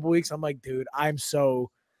the next couple weeks. I'm like, dude,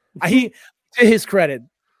 to his credit,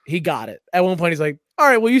 he got it. At one point, he's like, all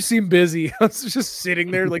right, well, you seem busy. I was just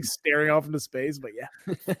sitting there like staring off into space, but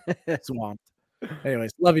yeah, swamped.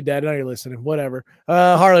 Anyways, love you, Dad. I know you're listening. Whatever.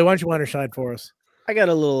 Harley, why don't you wine or shine for us? I got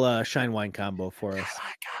a little shine wine combo for us.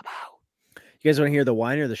 You guys want to hear the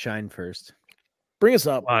wine or the shine first? Bring us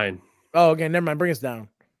up. Fine. Oh, okay. Never mind. Bring us down.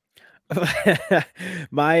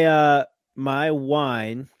 my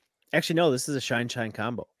wine. Actually, no. This is a shine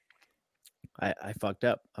combo. I fucked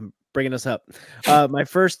up. I'm bringing us up. My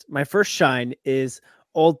first shine is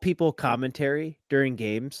old people commentary during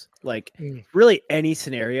games. Like really any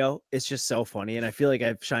scenario. It's just so funny, and I feel like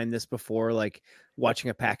I've shined this before. Like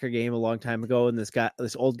watching a Packer game a long time ago, and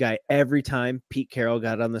this old guy, every time Pete Carroll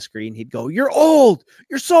got on the screen, he'd go, "You're old.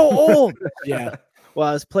 You're so old." Yeah. Well,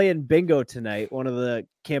 I was playing bingo tonight. One of the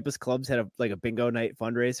campus clubs had a bingo night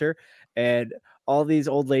fundraiser, and all these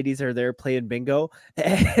old ladies are there playing bingo,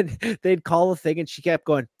 and they'd call a thing, and she kept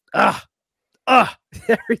going,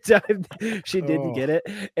 every time she didn't get it.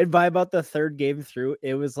 And by about the third game through,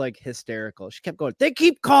 it was like hysterical. She kept going, "They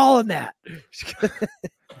keep calling that."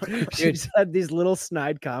 She just had these little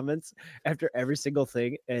snide comments after every single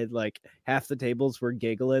thing, and like half the tables were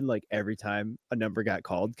giggling like every time a number got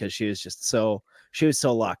called because she was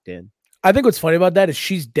so locked in. I think what's funny about that is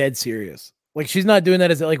she's dead serious. Like she's not doing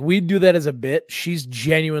that as like we do that as a bit. She's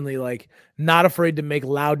genuinely like not afraid to make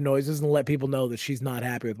loud noises and let people know that she's not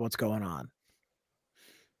happy with what's going on.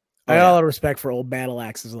 I got a lot of respect for old battle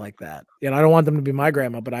axes like that. I don't want them to be my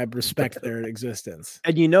grandma, but I respect their existence.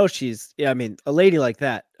 And she's, a lady like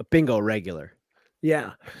that, a bingo regular.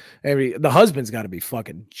 Yeah. The husband's got to be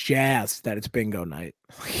fucking jazzed that it's bingo night.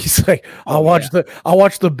 He's like, I'll watch the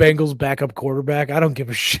Bengals backup quarterback. I don't give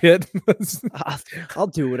a shit. I'll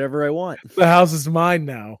do whatever I want. The house is mine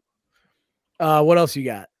now. What else you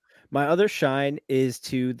got? My other shine is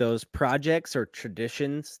to those projects or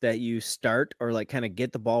traditions that you start or like kind of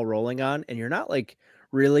get the ball rolling on, and you're not like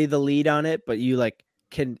really the lead on it, but you like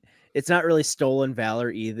it's not really stolen valor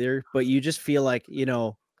either, but you just feel like,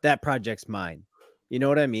 that project's mine. You know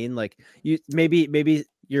what I mean? Like you maybe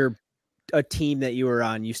you're a team that you were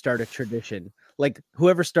on, you start a tradition. Like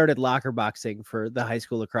whoever started locker boxing for the high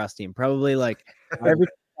school lacrosse team, probably like every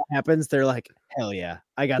happens, they're like, hell yeah,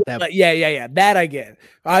 I got that. Yeah. That I get.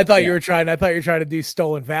 I thought you were trying to do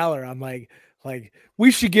stolen valor. I'm like we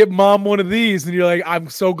should get mom one of these, and you're like, I'm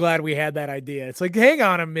so glad we had that idea. It's like, hang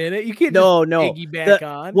on a minute, you can't piggyback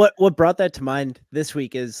on. What brought that to mind this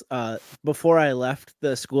week is before I left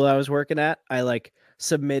the school I was working at, I like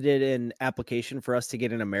submitted an application for us to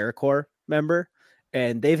get an AmeriCorps member.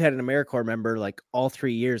 And they've had an AmeriCorps member like all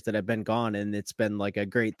 3 years that I've been gone. And it's been like a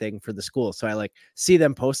great thing for the school. So I like see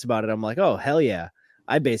them post about it. I'm like, oh, hell yeah.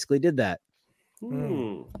 I basically did that.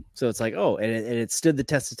 So it's like, oh, and it stood the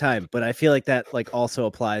test of time. But I feel like that like also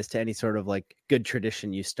applies to any sort of like good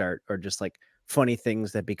tradition you start or just like funny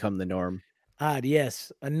things that become the norm. Yes.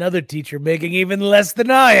 Another teacher making even less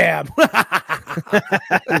than I am.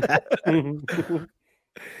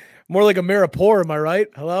 More like a Maripor, am I right?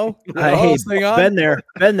 Hello? Hey, been there.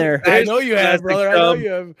 I know you have, brother. I know you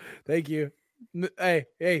have. Thank you. Hey,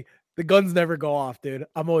 the guns never go off, dude.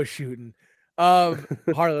 I'm always shooting. Harley,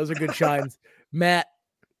 those are good shines. Matt,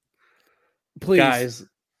 please. Guys,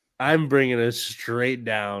 I'm bringing us straight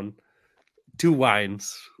down to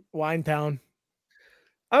wines. Wine Town.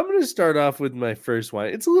 I'm going to start off with my first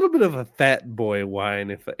wine. It's a little bit of a fat boy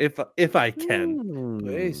wine, if I can.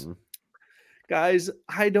 Please. Guys,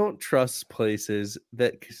 I don't trust places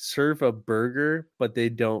that serve a burger, but they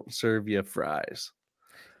don't serve you fries.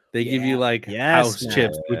 They give you like house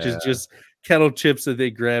chips, which is just kettle chips that they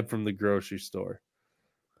grab from the grocery store.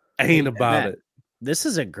 I ain't about it. This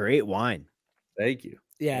is a great wine. Thank you.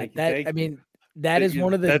 Yeah, that is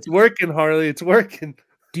one of the. That's working, Harley. It's working.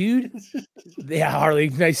 Dude, yeah, Harley,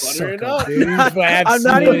 nice circle, dude. I'm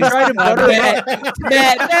not even trying to butter Matt,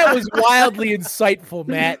 that was wildly insightful,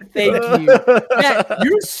 Matt. Thank you. Matt,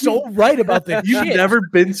 you're so right about the You've never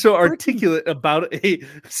been so articulate about a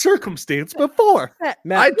circumstance before.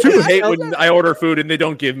 Matt, I too hate when I order food and they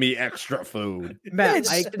don't give me extra food. Matt,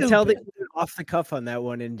 I can tell that you went off the cuff on that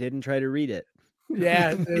one and didn't try to read it.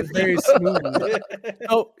 Yeah, it's very smooth.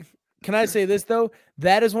 Oh, can I say this, though?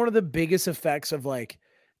 That is one of the biggest effects of like,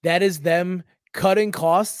 that is them cutting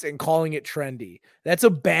costs and calling it trendy. That's a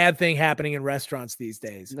bad thing happening in restaurants these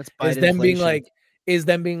days. Is them being like,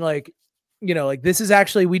 like this is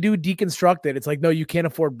actually, we do deconstruct it. It's like, no, you can't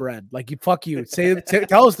afford bread. Like you, fuck you.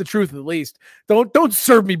 Tell us the truth at least. Don't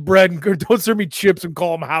serve me bread and don't serve me chips and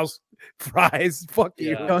call them house fries. Fuck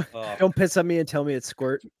you. Don't piss on me and tell me it's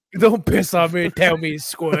squirt. Don't piss on me and tell me it's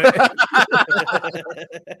squirt.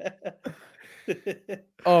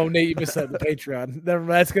 Oh, Nate, you missed that in the Patreon.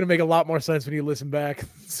 That's going to make a lot more sense when you listen back.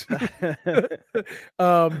 I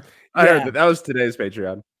heard that was today's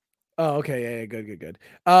Patreon. Oh, okay. Yeah, good.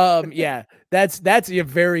 Yeah, that's a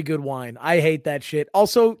very good wine. I hate that shit.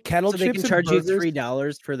 Also, kettle So chips they can and charge you burgers.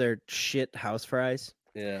 $3 for their shit house fries.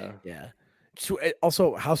 Yeah. Yeah.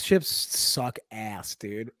 Also, house chips suck ass,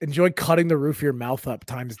 dude. Enjoy cutting the roof of your mouth up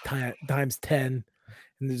times 10, and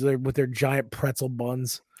with their giant pretzel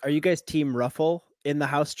buns. Are you guys team Ruffle in the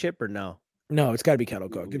house chip or no? No, it's got to be kettle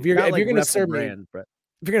cooked. If Not you're like gonna Ruffle serve me, brand, but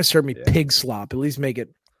if you're gonna serve me pig slop, at least make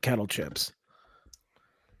it kettle chips.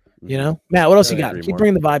 You know, Matt. What else you got? Keep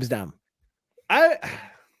bringing the vibes down.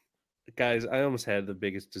 Guys, I almost had the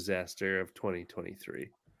biggest disaster of 2023.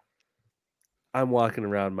 I'm walking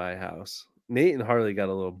around my house. Nate and Harley got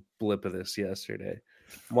a little blip of this yesterday.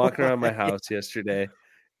 I'm walking around my house yesterday,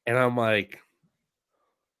 and I'm like,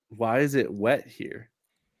 why is it wet here?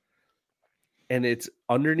 And it's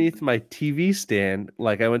underneath my TV stand.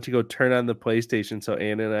 Like, I went to go turn on the PlayStation so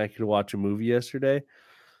Anna and I could watch a movie yesterday.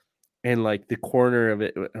 And like the corner of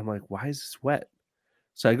it, I'm like, why is this wet?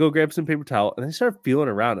 So I go grab some paper towel and I start feeling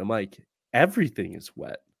around. I'm like, everything is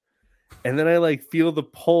wet. And then I like feel the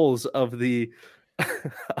poles of the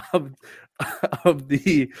of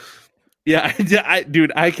the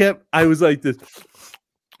dude, I was like this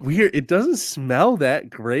weird. It doesn't smell that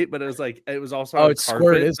great, but it was like it was also on it's carpet.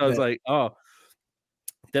 squirted, So I was like, oh.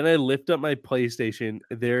 Then I lift up my PlayStation.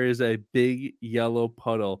 There is a big yellow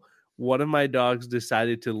puddle. One of my dogs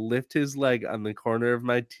decided to lift his leg on the corner of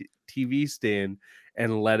my TV stand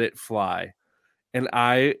and let it fly. And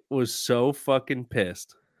I was so fucking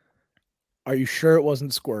pissed. Are you sure it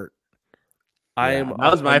wasn't squirt? That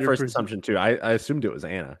was my first assumption too. I assumed it was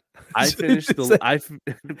Anna. I finished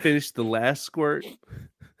the last squirt.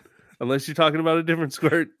 Unless you're talking about a different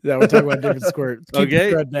squirt. Yeah, we're talking about a different squirt. Keep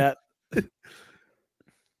Okay. that.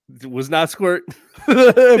 It was not squirt.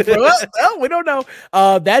 Well, we don't know.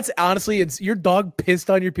 That's honestly, it's your dog pissed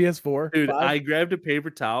on your PS4. Dude, I grabbed a paper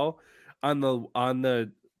towel on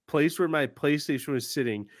the place where my PlayStation was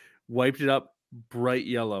sitting, wiped it up, bright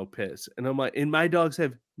yellow piss. And I'm like, and my dogs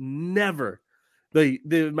have never the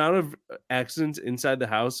amount of accidents inside the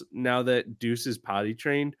house now that Deuce is potty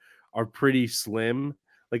trained are pretty slim.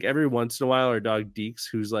 Like every once in a while, our dog Deeks,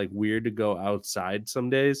 who's like weird to go outside some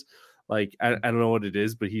days. Like, I don't know what it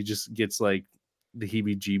is, but he just gets like the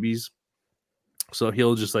heebie-jeebies. So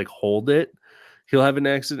he'll just like hold it. He'll have an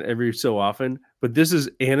accident every so often. But this is,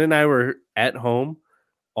 Anna and I were at home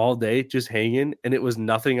all day just hanging, and it was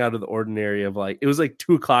nothing out of the ordinary of like, it was like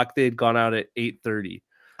 2:00. They had gone out at 8:30,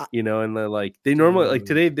 you know, and they're like, they normally, like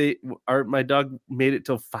today, my dog made it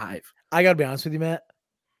till 5. I got to be honest with you, Matt.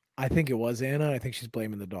 I think it was Anna. I think she's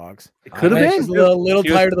blaming the dogs. It could have been. She's a little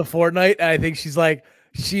tired of the Fortnite. And I think she's like,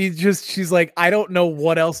 she's like, I don't know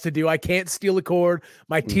what else to do. I can't steal a cord.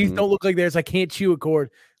 My teeth don't look like theirs. I can't chew a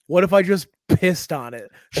cord. What if I just pissed on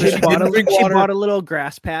it? She bought a little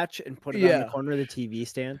grass patch and put it on the corner of the TV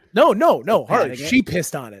stand. No. Harley, she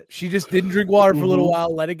pissed on it. She just didn't drink water for a little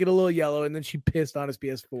while, let it get a little yellow, and then she pissed on his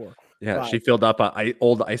PS4. Yeah, she filled up an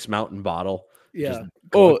old Ice Mountain bottle. Yeah.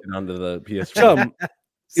 Onto the PS4. Chum,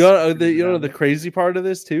 you know the crazy part of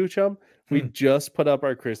this too, Chum? We just put up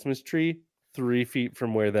our Christmas tree 3 feet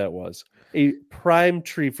from where that was. A prime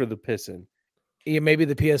tree for the pissing. Yeah, maybe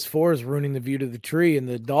the PS4 is ruining the view to the tree, and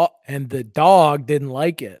the dog didn't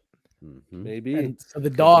like it. Maybe. And so the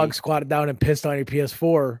dog squatted down and pissed on your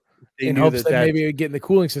PS4 in hopes that maybe it would get in the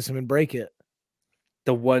cooling system and break it.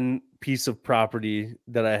 The one piece of property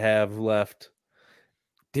that I have left.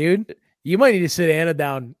 Dude, you might need to sit Anna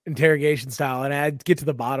down interrogation style, and I'd get to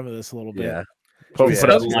the bottom of this a little bit. Yeah. Put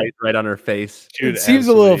a light right on her face. Dude, it seems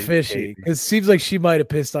a little fishy. It seems like she might have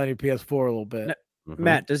pissed on your PS4 a little bit.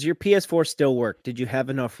 Matt, does your PS4 still work? Did you have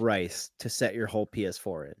enough rice to set your whole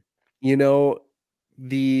PS4 in? You know,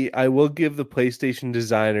 I will give the PlayStation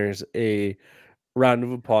designers a round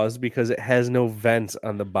of applause because it has no vents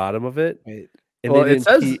on the bottom of it. Right. And well, it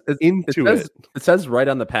says right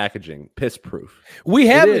on the packaging, piss proof. We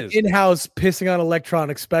have an in-house pissing on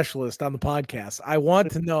electronic specialist on the podcast. I want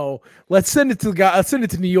to know. Let's send it to the guy. I'll send it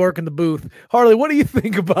to New York in the booth. Harley, what do you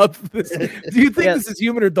think about this? Do you think this is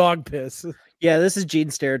human or dog piss? Yeah, this is Gene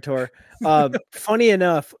Sterator. Funny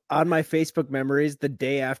enough, on my Facebook memories, the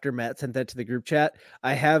day after Matt sent that to the group chat,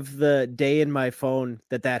 I have the day in my phone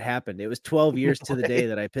that happened. It was 12 years to the day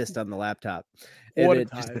that I pissed on the laptop. And what a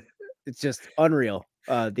time. It's just unreal,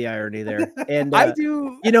 the irony there. And I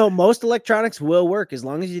do, most electronics will work as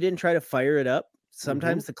long as you didn't try to fire it up.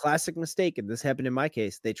 Sometimes the classic mistake, and this happened in my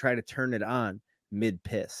case, they try to turn it on mid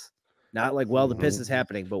piss. Not like the piss is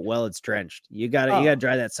happening, but it's drenched. You gotta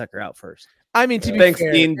dry that sucker out first. I mean, to be Thanks,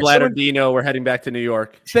 fair, Dean if someone- Blatardino. We're heading back to New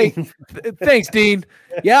York. Thanks, Dean.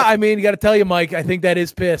 Yeah, I mean, you got to tell you, Mike. I think that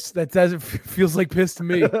is piss. That doesn't feels like piss to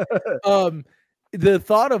me. The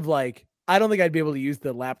thought of like, I don't think I'd be able to use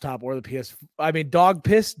the laptop or the PS. I mean, dog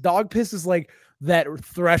piss. Dog piss is like that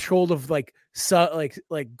threshold of like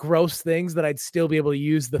like gross things that I'd still be able to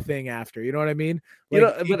use the thing after. You know what I mean? Like,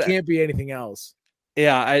 it can't be anything else.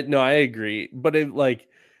 Yeah, I agree. But it like,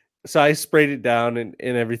 so I sprayed it down and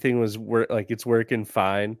everything was it's working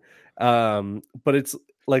fine. But it's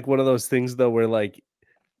like one of those things though where like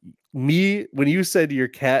when you said your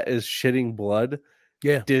cat is shitting blood,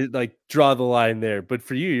 did like draw the line there. But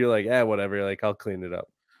for you, you're like, whatever. Like, I'll clean it up.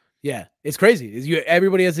 Yeah, it's crazy.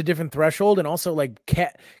 Everybody has a different threshold, and also like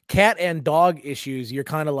cat and dog issues. You're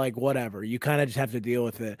kind of like whatever. You kind of just have to deal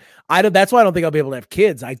with it. That's why I don't think I'll be able to have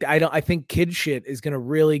kids. I think kid shit is gonna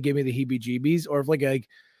really give me the heebie-jeebies. Or if like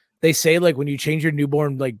they say like when you change your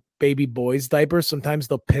newborn like baby boys diapers, sometimes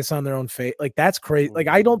they'll piss on their own face. Like that's crazy. Like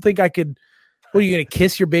I don't think I could. What are you gonna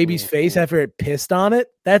kiss your baby's face after it pissed on it?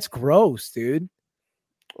 That's gross, dude.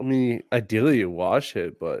 I mean, ideally you wash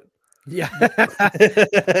it, but. Yeah.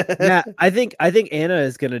 Yeah, I think Anna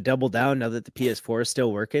is gonna double down now that the PS4 is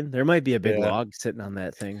still working. There might be a big log sitting on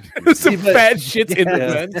that thing. Some fat shit's in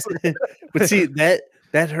the vents. But see,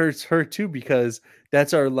 that hurts her too, because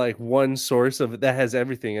that's our like one source of it that has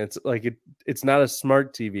everything. It's like it's not a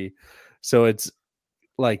smart TV. So it's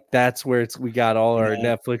like that's where we got all our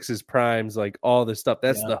Netflix's primes, like all this stuff.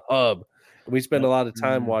 That's the hub. And we spend a lot of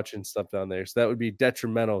time watching stuff down there. So that would be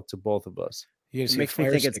detrimental to both of us. It makes me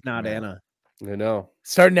think it's not Anna. I know.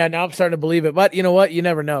 Now I'm starting to believe it. But you know what? You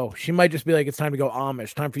never know. She might just be like, it's time to go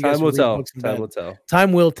Amish. Time for you guys to read books in bed. Time will tell.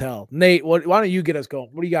 Time will tell. Nate, why don't you get us going?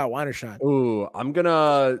 What do you got? Wine or shine? Ooh, I'm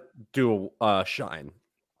gonna do a shine.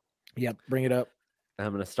 Yep, bring it up.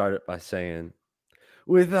 I'm gonna start it by saying,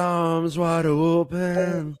 with arms wide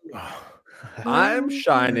open, I'm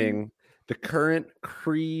shining the current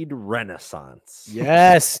Creed renaissance.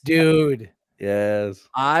 Yes, dude. Yes.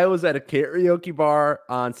 I was at a karaoke bar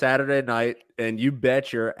on Saturday night, and you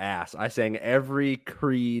bet your ass I sang every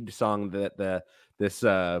Creed song that this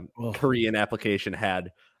Korean application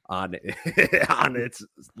had on its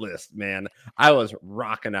list. Man, I was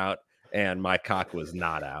rocking out, and my cock was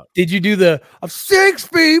not out. Did you do I'm 6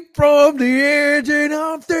 feet from the edge and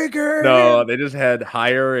I'm thinking? No, they just had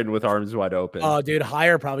Higher and With Arms Wide Open. Oh, dude,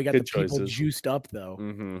 Higher probably got Good the people choices. juiced up though.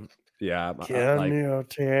 Mm-hmm. Yeah, Can you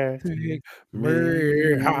take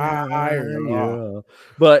me higher? Yeah.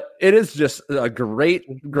 But it is just a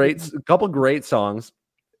couple great songs,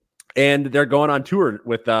 and they're going on tour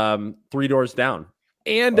with 3 Doors Down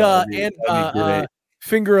and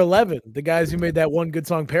Finger 11, the guys who made that one good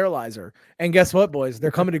song Paralyzer. And guess what, boys? They're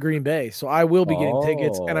coming to Green Bay, so I will be getting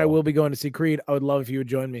tickets, and I will be going to see Creed. I would love if you would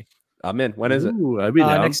join me. I'm in. When is it? I'd be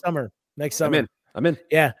down. Next summer. I'm in.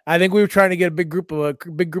 Yeah, I think we were trying to get a big group of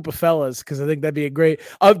fellas because I think that'd be a great.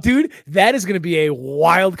 Dude, that is going to be a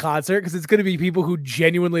wild concert because it's going to be people who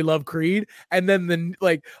genuinely love Creed, and then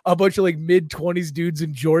like a bunch of like mid-20s dudes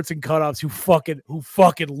in jorts and cutoffs who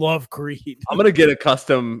fucking love Creed. I'm gonna get a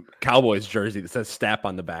custom Cowboys jersey that says "Stap"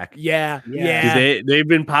 on the back. Yeah. Dude, they've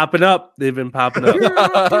been popping up. We're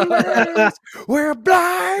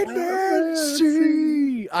blind and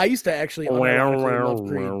see. I used to actually love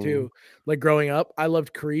Creed too. Like growing up, I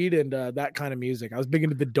loved Creed and that kind of music. I was big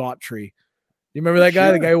into the Daughtry. You remember that guy?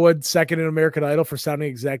 Sure. The guy who won second in American Idol for sounding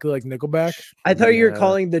exactly like Nickelback? I thought you were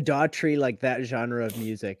calling the Daughtry like that genre of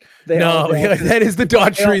music. That is the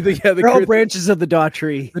Daughtry. They're all branches of the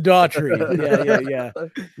Daughtry. The Daughtry. Yeah.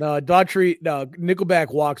 No, Daughtry. No,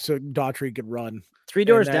 Nickelback walks so Daughtry could run. 3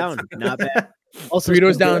 Doors Down, not bad. Also, 3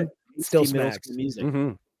 Doors Down still still smells smacks. music.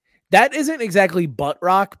 Mm-hmm. That isn't exactly butt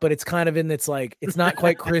rock, but it's kind of in it's like it's not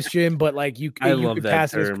quite Christian, but like you love could that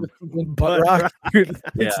pass it as term. butt rock.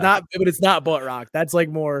 It's not, but it's not butt rock. That's like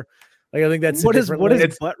more like I think that's What is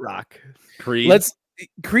butt rock? Creed.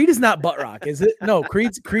 Creed is not butt rock, is it? No,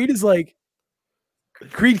 Creed is like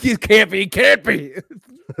Creed can't be.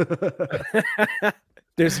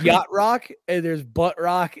 There's yacht rock and there's butt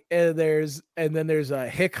rock and then there's a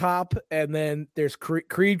hick hop and then there's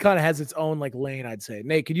Creed kind of has its own like lane, I'd say.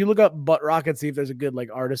 Nate, can you look up butt rock and see if there's a good like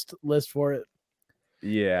artist list for it?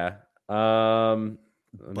 Yeah. Let me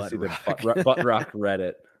see the butt rock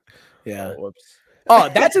Reddit. Yeah. Oh, whoops. Oh,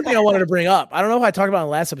 that's the thing I wanted to bring up. I don't know if I talked about it in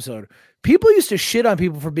the last episode. People used to shit on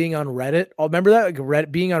people for being on Reddit. Oh, remember that?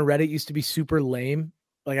 Like being on Reddit used to be super lame.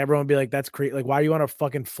 Like everyone would be like, that's great. Like, why are you on a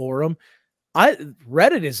fucking forum?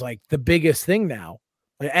 Reddit is like the biggest thing now.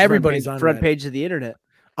 Like everybody's on front Reddit. page of the internet.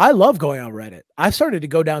 I love going on Reddit. I've started to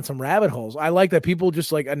go down some rabbit holes. I like that people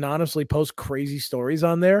just like anonymously post crazy stories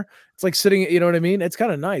on there. It's like sitting, you know what I mean? It's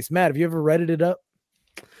kind of nice. Matt, have you ever Reddited it up?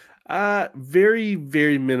 Very,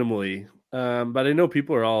 very minimally. But I know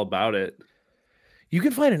people are all about it. You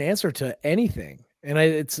can find an answer to anything. And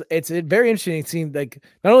it's very interesting seeing like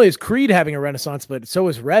not only is Creed having a renaissance, but so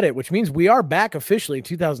is Reddit, which means we are back officially in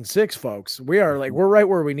 2006, folks. We're right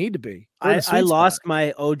where we need to be. I lost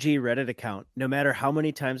my OG Reddit account. No matter how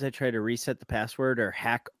many times I try to reset the password or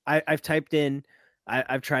hack, I've typed in,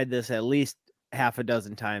 I've tried this at least half a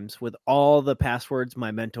dozen times with all the passwords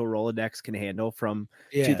my mental Rolodex can handle from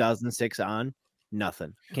 2006 on.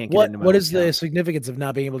 Nothing. Can't get into my What is account. the significance of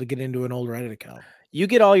not being able to get into an old Reddit account? You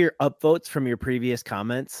get all your upvotes from your previous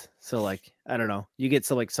comments. So like, I don't know, you get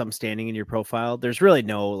some standing in your profile. There's really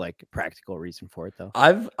no like practical reason for it though.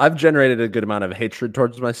 I've generated a good amount of hatred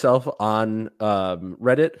towards myself on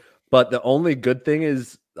Reddit, but the only good thing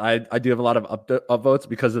is I do have a lot of upvotes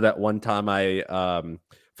because of that one time I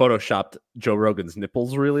photoshopped Joe Rogan's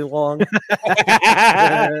nipples really long.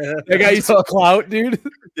 That got you some clout, dude.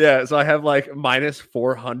 Yeah, so I have like minus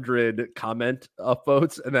 400 comment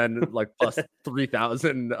upvotes and then like plus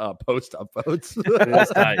 3,000 post upvotes.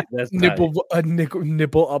 That's tight. That's nipple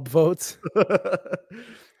upvotes.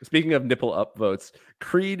 Speaking of nipple upvotes,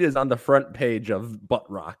 Creed is on the front page of Butt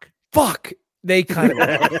Rock. Fuck. They kind of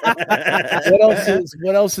what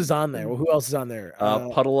else is on there? Well, who else is on there?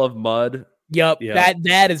 Puddle of Mud. Yep.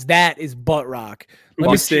 That is Butt Rock.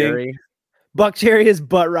 Let me see. Buck Cherry is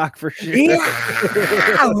Butt Rock for sure. Yeah,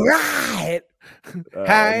 right.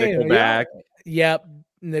 Nickelback. Yep,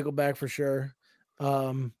 Nickelback for sure.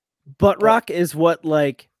 Butt Rock is what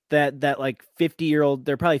like that like 50-year-old.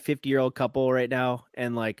 They're probably 50-year-old couple right now,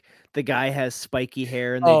 and like the guy has spiky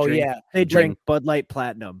hair, and they drink Bud Light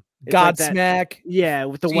Platinum. It's Godsmack,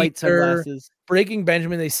 like with the white sunglasses. Breaking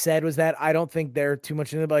Benjamin, they said was that. I don't think they're too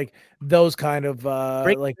much into like those kind of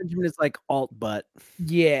Breaking Benjamin is like alt butt.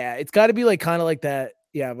 Yeah, it's got to be like kind of like that.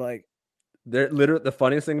 Yeah, but like they're literally the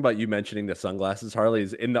funniest thing about you mentioning the sunglasses, Harley,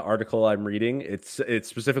 is in the article I'm reading. It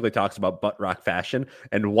specifically talks about Butt Rock fashion,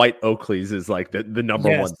 and white Oakleys is like the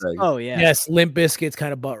number one thing. Oh yeah, yes, Limp Bizkit's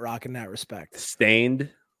kind of Butt Rock in that respect.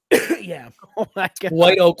 Stained. Yeah. Oh my God.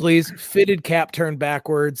 White Oakleys, fitted cap turned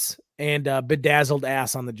backwards, and bedazzled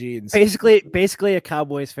ass on the jeans. Basically a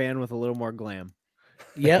Cowboys fan with a little more glam.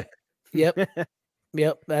 Yep.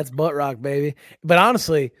 That's Butt Rock, baby. But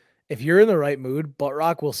honestly, if you're in the right mood, Butt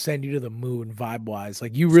Rock will send you to the moon vibe wise.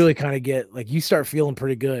 Like you really kind of get like you start feeling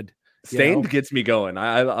pretty good. Stained gets me going.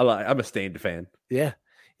 I'm a Stained fan. Yeah.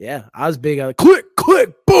 I was big on click,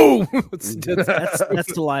 boom.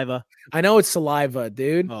 that's saliva. I know it's saliva,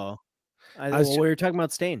 dude. Oh, we were talking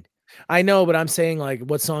about Stained. I know, but I'm saying like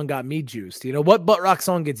what song got me juiced? You know, what Butt Rock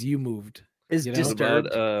song gets you moved? Is Disturbed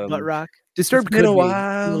Butt Rock? Disturbed been could a be.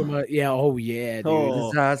 while. Yeah. Oh yeah, dude.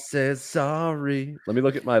 Oh. I said sorry. Let me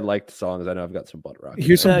look at my liked songs. I know I've got some Butt Rock.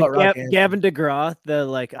 Here's some Butt Rock. Gavin DeGraw, the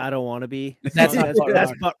like I don't want to be. That's not Butt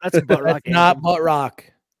Rock. That's a Butt Rock. Not Butt Rock.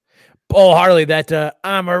 Oh, Harley, that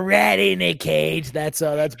I'm a rat in a cage. That's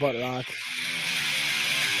Butt Rock.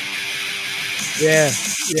 Yeah.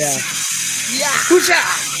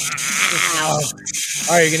 All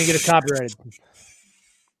right, you're gonna get a copyrighted.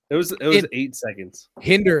 It was 8 seconds.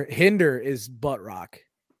 Hinder is Butt Rock.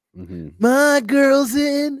 Mm-hmm. My girl's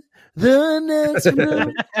in the next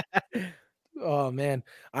room. Oh man,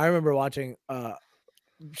 I remember watching.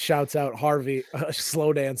 Shouts out Harvey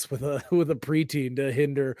slow dance with a preteen to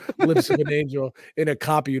Hinder Lips of an Angel in a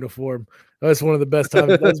cop uniform. That's one of the best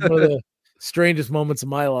times. That's one of the strangest moments of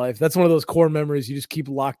my life. That's one of those core memories you just keep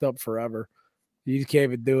locked up forever. You just can't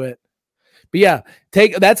even do it. But yeah,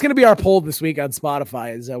 that's going to be our poll this week on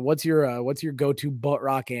Spotify. Is what's your go-to Butt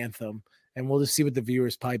Rock anthem, and we'll just see what the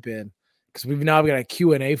viewers pipe in. Because we've now got a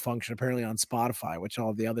Q&A function apparently on Spotify, which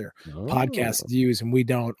all the other podcasts use, and we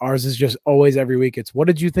don't. Ours is just always every week. It's what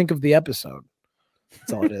did you think of the episode?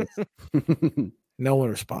 That's all it is. No one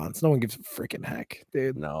responds. No one gives a freaking heck,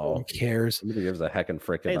 dude. No one cares. Nobody gives a heckin'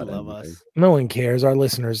 frick They about love anything. us. No one cares. Our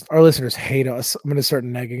listeners hate us. I'm gonna start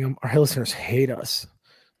negging them. Our listeners hate us.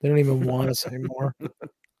 They don't even want us anymore.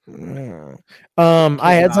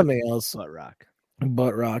 I had something else.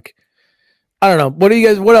 Butt Rock. I don't know.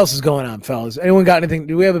 What else is going on, fellas? Anyone got anything?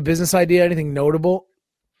 Do we have a business idea? Anything notable?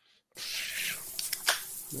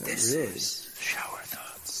 This is Shower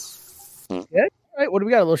Thoughts. Yeah. All right. What do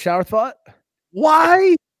we got? A little shower thought?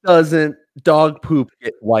 Why doesn't dog poop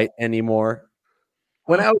get white anymore?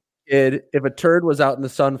 When I was a kid, if a turd was out in the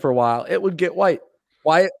sun for a while, it would get white.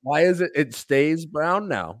 Why is it? It stays brown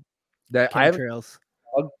now. That I haven't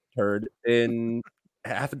dog turd in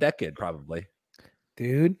half a decade, probably.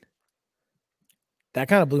 dude. That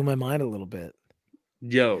kind of blew my mind a little bit.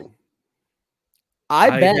 Yo, I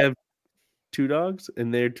bet. have 2 dogs,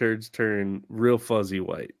 and their turds turn real fuzzy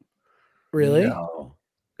white. Really? No.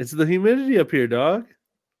 It's the humidity up here, dog.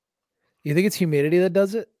 You think it's humidity that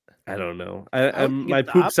does it? I don't know. I would My think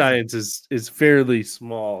the poop opposite. science is fairly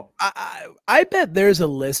small. I bet there's a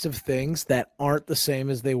list of things that aren't the same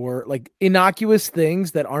as they were, like innocuous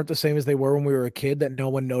things that aren't the same as they were when we were a kid that no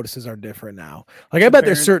one notices are different now. Like I bet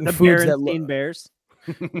there's certain the foods that Berenstain look Bears.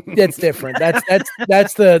 that's different. That's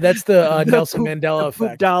the Nelson Mandela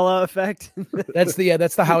effect. Poop-dala effect. That's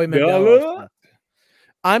the Howie Mandela effect.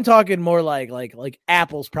 I'm talking more like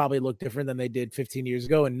apples probably look different than they did 15 years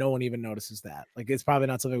ago, and no one even notices that. Like it's probably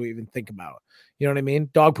not something we even think about. You know what I mean?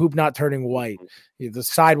 Dog poop not turning white. The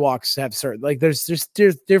sidewalks have certain there's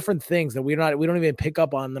different things that we don't even pick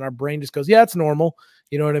up on. Then our brain just goes, yeah, it's normal.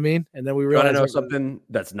 You know what I mean? And then we You realize want to know something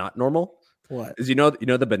that's not normal? What? Is you know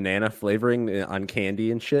the banana flavoring on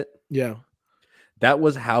candy and shit? Yeah. That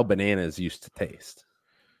was how bananas used to taste.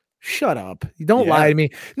 Shut up. You don't lie to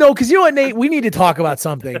me. No, because you know what, Nate? We need to talk about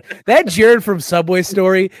something. That Jared from Subway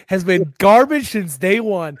story has been garbage since day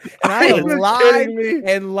one. And I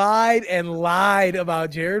have lied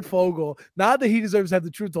about Jared Fogle. Not that he deserves to have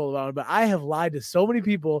the truth told about him, but I have lied to so many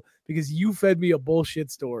people because you fed me a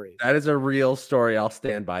bullshit story. That is a real story. I'll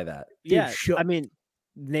stand by that. Yeah. I mean,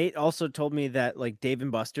 Nate also told me that like Dave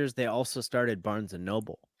and Buster's, they also started Barnes and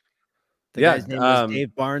Noble. The guy's name was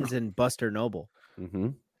Dave Barnes and Buster Noble. Mm-hmm.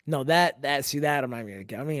 No, I'm not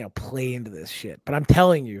gonna play into this shit. But I'm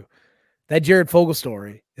telling you, that Jared Fogle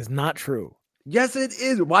story is not true. Yes, it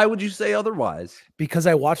is. Why would you say otherwise? Because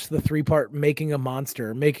I watched the 3-part making a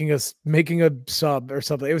monster, making a sub or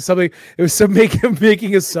something. It was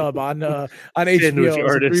making a sub on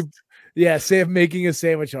HBO. Sam making a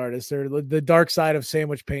sandwich artist, or the dark side of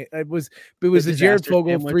sandwich paint. It was a Jared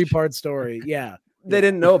Fogle 3-part story. Yeah. They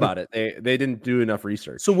didn't know about it. They didn't do enough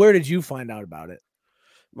research. So where did you find out about it?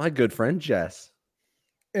 My good friend Jess.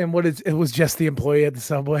 And it was just the employee at the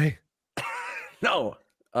Subway? No.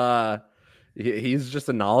 He's just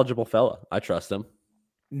a knowledgeable fella. I trust him.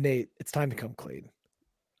 Nate, it's time to come clean.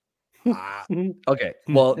 Okay.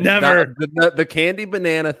 Well, never. The candy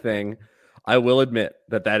banana thing, I will admit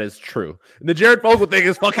that is true. And the Jared Fogle thing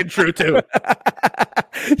is fucking true too.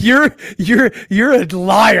 You're a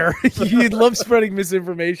liar. You love spreading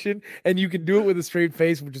misinformation, and you can do it with a straight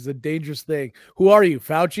face, which is a dangerous thing. Who are you,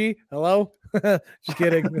 Fauci? Hello? Just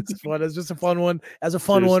kidding. It's fun. It's just a fun one. As a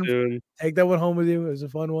fun one, take that one home with you. It was a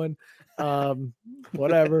fun one.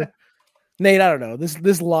 Whatever. Nate, I don't know.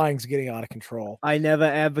 This lying's getting out of control. I never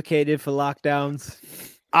advocated for lockdowns.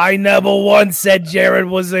 I never once said Jared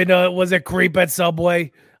was a creep at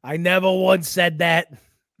Subway. I never once said that.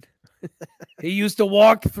 He used to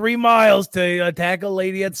walk 3 miles to attack a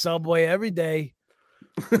lady at Subway every day.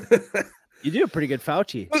 You do a pretty good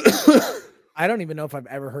Fauci. I don't even know if I've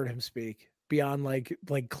ever heard him speak beyond like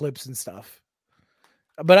clips and stuff.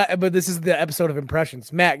 But this is the episode of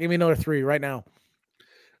impressions. Matt, give me another 3 right now.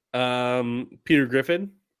 Peter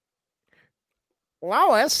Griffin.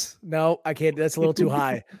 Lois. No, I can't. That's a little too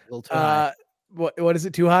high. A little too high. What is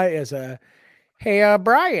it too high? Is hey,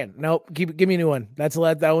 Brian. Nope. Give me a new one. That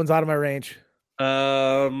one's out of my range.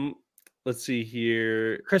 Let's see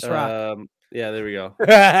here. Chris Rock. Yeah, there we go.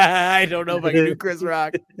 I don't know if I can do Chris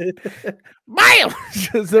Rock. Bam!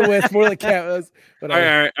 So it's more like cat. All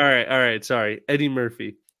right. Sorry, Eddie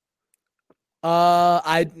Murphy.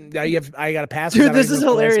 I got to pass. Dude, this is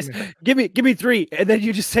hilarious. Give me 3, and then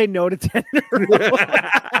you just say no to 10.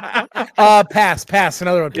 Pass.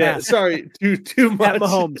 Another one. Pass. Yeah, sorry, too much.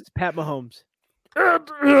 Pat Mahomes.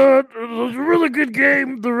 It was a really good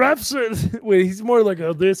game. The refs. Wait, he's more like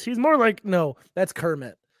this. He's more like no. That's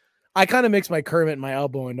Kermit. I kind of mix my Kermit and my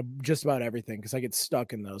elbow into just about everything because I get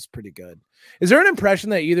stuck in those pretty good. Is there an impression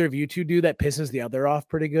that either of you two do that pisses the other off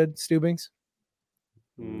pretty good, Stubings?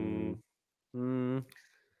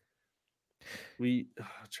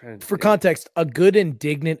 For context, a good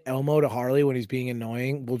indignant Elmo to Harley when he's being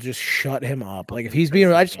annoying will just shut him up. Like if he's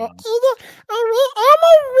being, I just, Elmo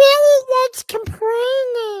really likes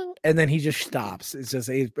complaining, and then he just stops. It's just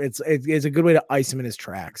it's a good way to ice him in his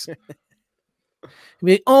tracks.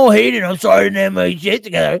 Oh, Hayden, I'm sorry to have my shit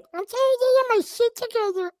together. I'm sorry to have my shit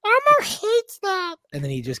together. Elmo hates that. And then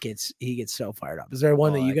he gets so fired up. Is there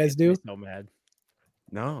one that you guys do? So mad.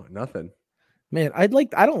 No, nothing. Man, I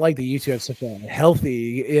don't like that you two have such a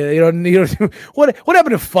healthy. You know what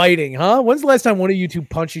happened to fighting, huh? When's the last time one of you two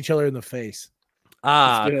punched each other in the face?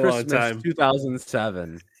 Christmas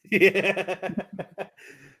 2007. Yeah.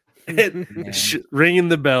 Ringing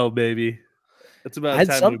the bell, baby. That's about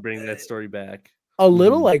time we bring that story back. a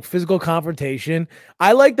little like physical confrontation.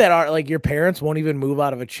 I like that like your parents won't even move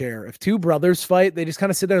out of a chair. If two brothers fight, they just kind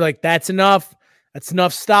of sit there like, that's enough. That's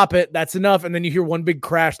enough. Stop it. That's enough. And then you hear one big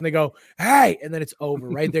crash and they go, hey, and then it's over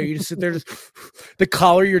right there. You just sit there, just the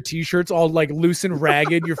collar of your t-shirt's all like loose and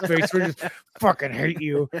ragged. Your face would just fucking hate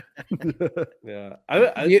you. Yeah.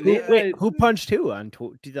 Wait, who punched who on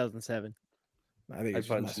 2007? I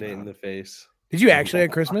punched Nate in the face. Did you actually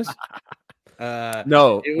at Christmas?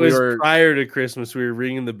 No, it was prior to Christmas. We were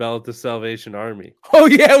ringing the bell at the Salvation Army. Oh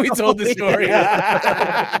yeah, we told the story.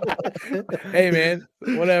 Hey man,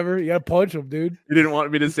 whatever. You gotta punch him, dude. He didn't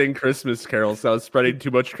want me to sing Christmas carols, so I was spreading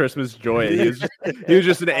too much Christmas joy. He was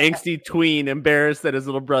just an angsty tween, embarrassed that his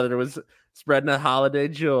little brother was spreading a holiday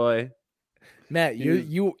joy. Matt,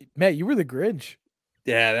 you were the Grinch.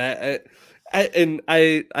 Yeah,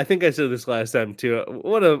 I think I said this last time too.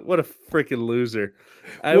 What a freaking loser.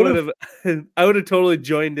 I would have totally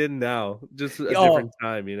joined in now, just a different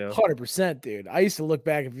time, 100%, dude. I used to look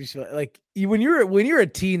back if you like when you're a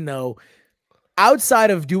teen though, outside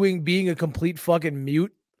of being a complete fucking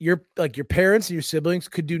mute, your parents and your siblings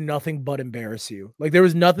could do nothing but embarrass you. Like there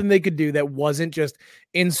was nothing they could do that wasn't just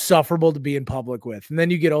insufferable to be in public with. And then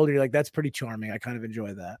you get older, you're like, that's pretty charming. I kind of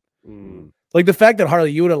enjoy that. Like the fact that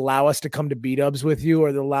Harley, you would allow us to come to beat-ups with you or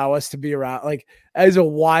allow us to be around, like, as a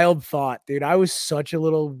wild thought, dude. I was such a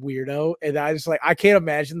little weirdo, and I just I can't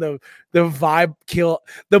imagine the vibe kill,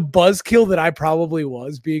 the buzz kill that I probably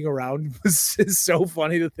was being around is so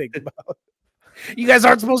funny to think about. You guys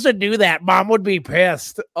aren't supposed to do that. Mom would be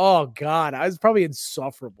pissed. Oh God, I was probably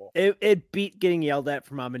insufferable. It beat getting yelled at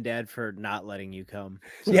from mom and dad for not letting you come.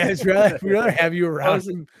 Yeah, we'd rather have you around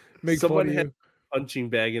and make fun of you. Punching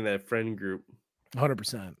bag in that friend group.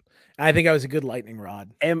 100%. I think I was a good lightning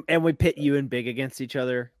rod. And we pit you and Big against each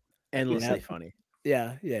other. Endlessly funny.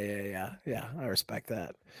 Yeah. I respect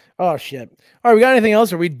that. Oh shit. All right, we got anything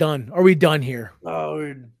else? Or are we done? Are we done here? Oh,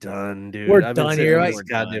 we're done, dude. We're done here. This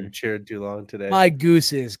goddamn chair too long today. My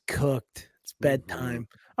goose is cooked. It's bedtime.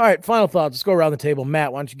 All right, final thoughts. Let's go around the table.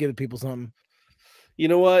 Matt, why don't you give the people something? You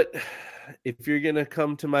know what? If you're gonna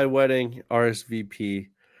come to my wedding, RSVP.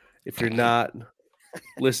 If you're not,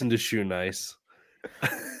 listen to Shoe Nice.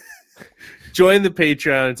 Join the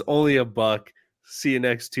Patreon. It's only $1. See you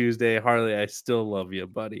next Tuesday. Harley, I still love you,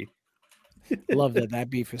 buddy. Love that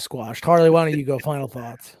beef is squashed. Harley, why don't you go final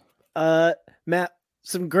thoughts? Matt,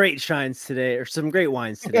 some great shines today, or some great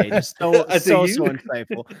wines today. Just so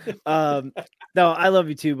insightful. No, I love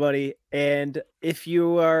you too, buddy. And if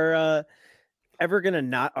you are ever gonna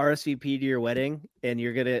not RSVP to your wedding and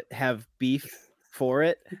you're gonna have beef for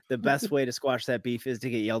it, the best way to squash that beef is to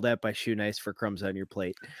get yelled at by Shoe Nice for crumbs on your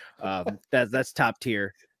plate. That's top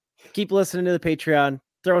tier. Keep listening to the Patreon.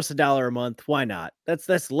 Throw us $1 a month. Why not?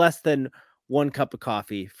 That's less than 1 cup of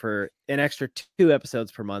coffee for an extra 2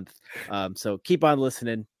 episodes per month. So keep on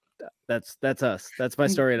listening. That's us. That's my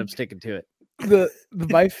story, and I'm sticking to it.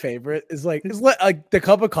 My favorite is like the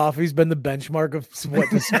cup of coffee's been the benchmark of what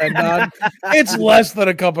to spend on. It's less than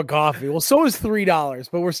a cup of coffee. Well, so is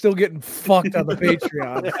 $3, but we're still getting fucked on the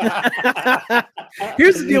Patreon.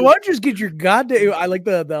 Here's the deal. Why don't you just get your goddamn, I like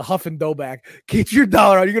the Huff and Dough back. Get your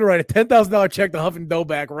dollar out. You're gonna write a $10,000 check to Huff and Dough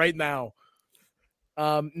back right now.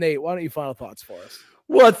 Nate, why don't you final thoughts for us?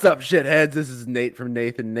 What's up, shitheads? This is Nate from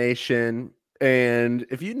Nathan Nation. And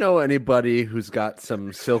if you know anybody who's got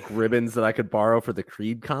some silk ribbons that I could borrow for the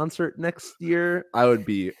Creed concert next year, I would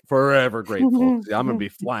be forever grateful. I'm going to be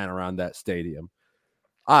flying around that stadium.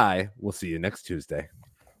 I will see you next Tuesday.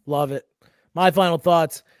 Love it. My final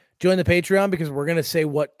thoughts. Join the Patreon because we're going to say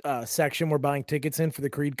what section we're buying tickets in for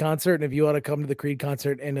the Creed concert. And if you want to come to the Creed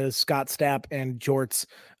concert in a Scott Stapp and Jorts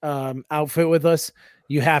outfit with us,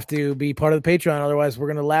 you have to be part of the Patreon. Otherwise, we're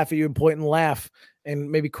going to laugh at you and point and laugh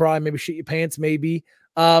and maybe cry, maybe shit your pants, maybe.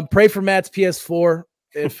 Pray for Matt's PS4.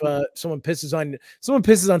 If someone pisses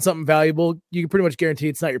on something valuable, you can pretty much guarantee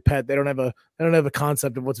it's not your pet. They don't have a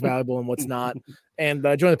concept of what's valuable and what's not. And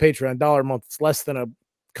join the Patreon, $1 a month. It's less than a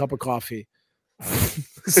cup of coffee.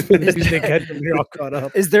 You're all caught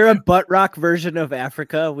up. Is there a butt rock version of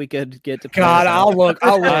Africa we could get to? God, I'll look.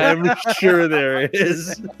 I'm sure there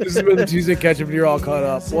is. This has been the Tuesday Catch Up. You're all caught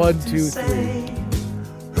up. 1, 2, 3.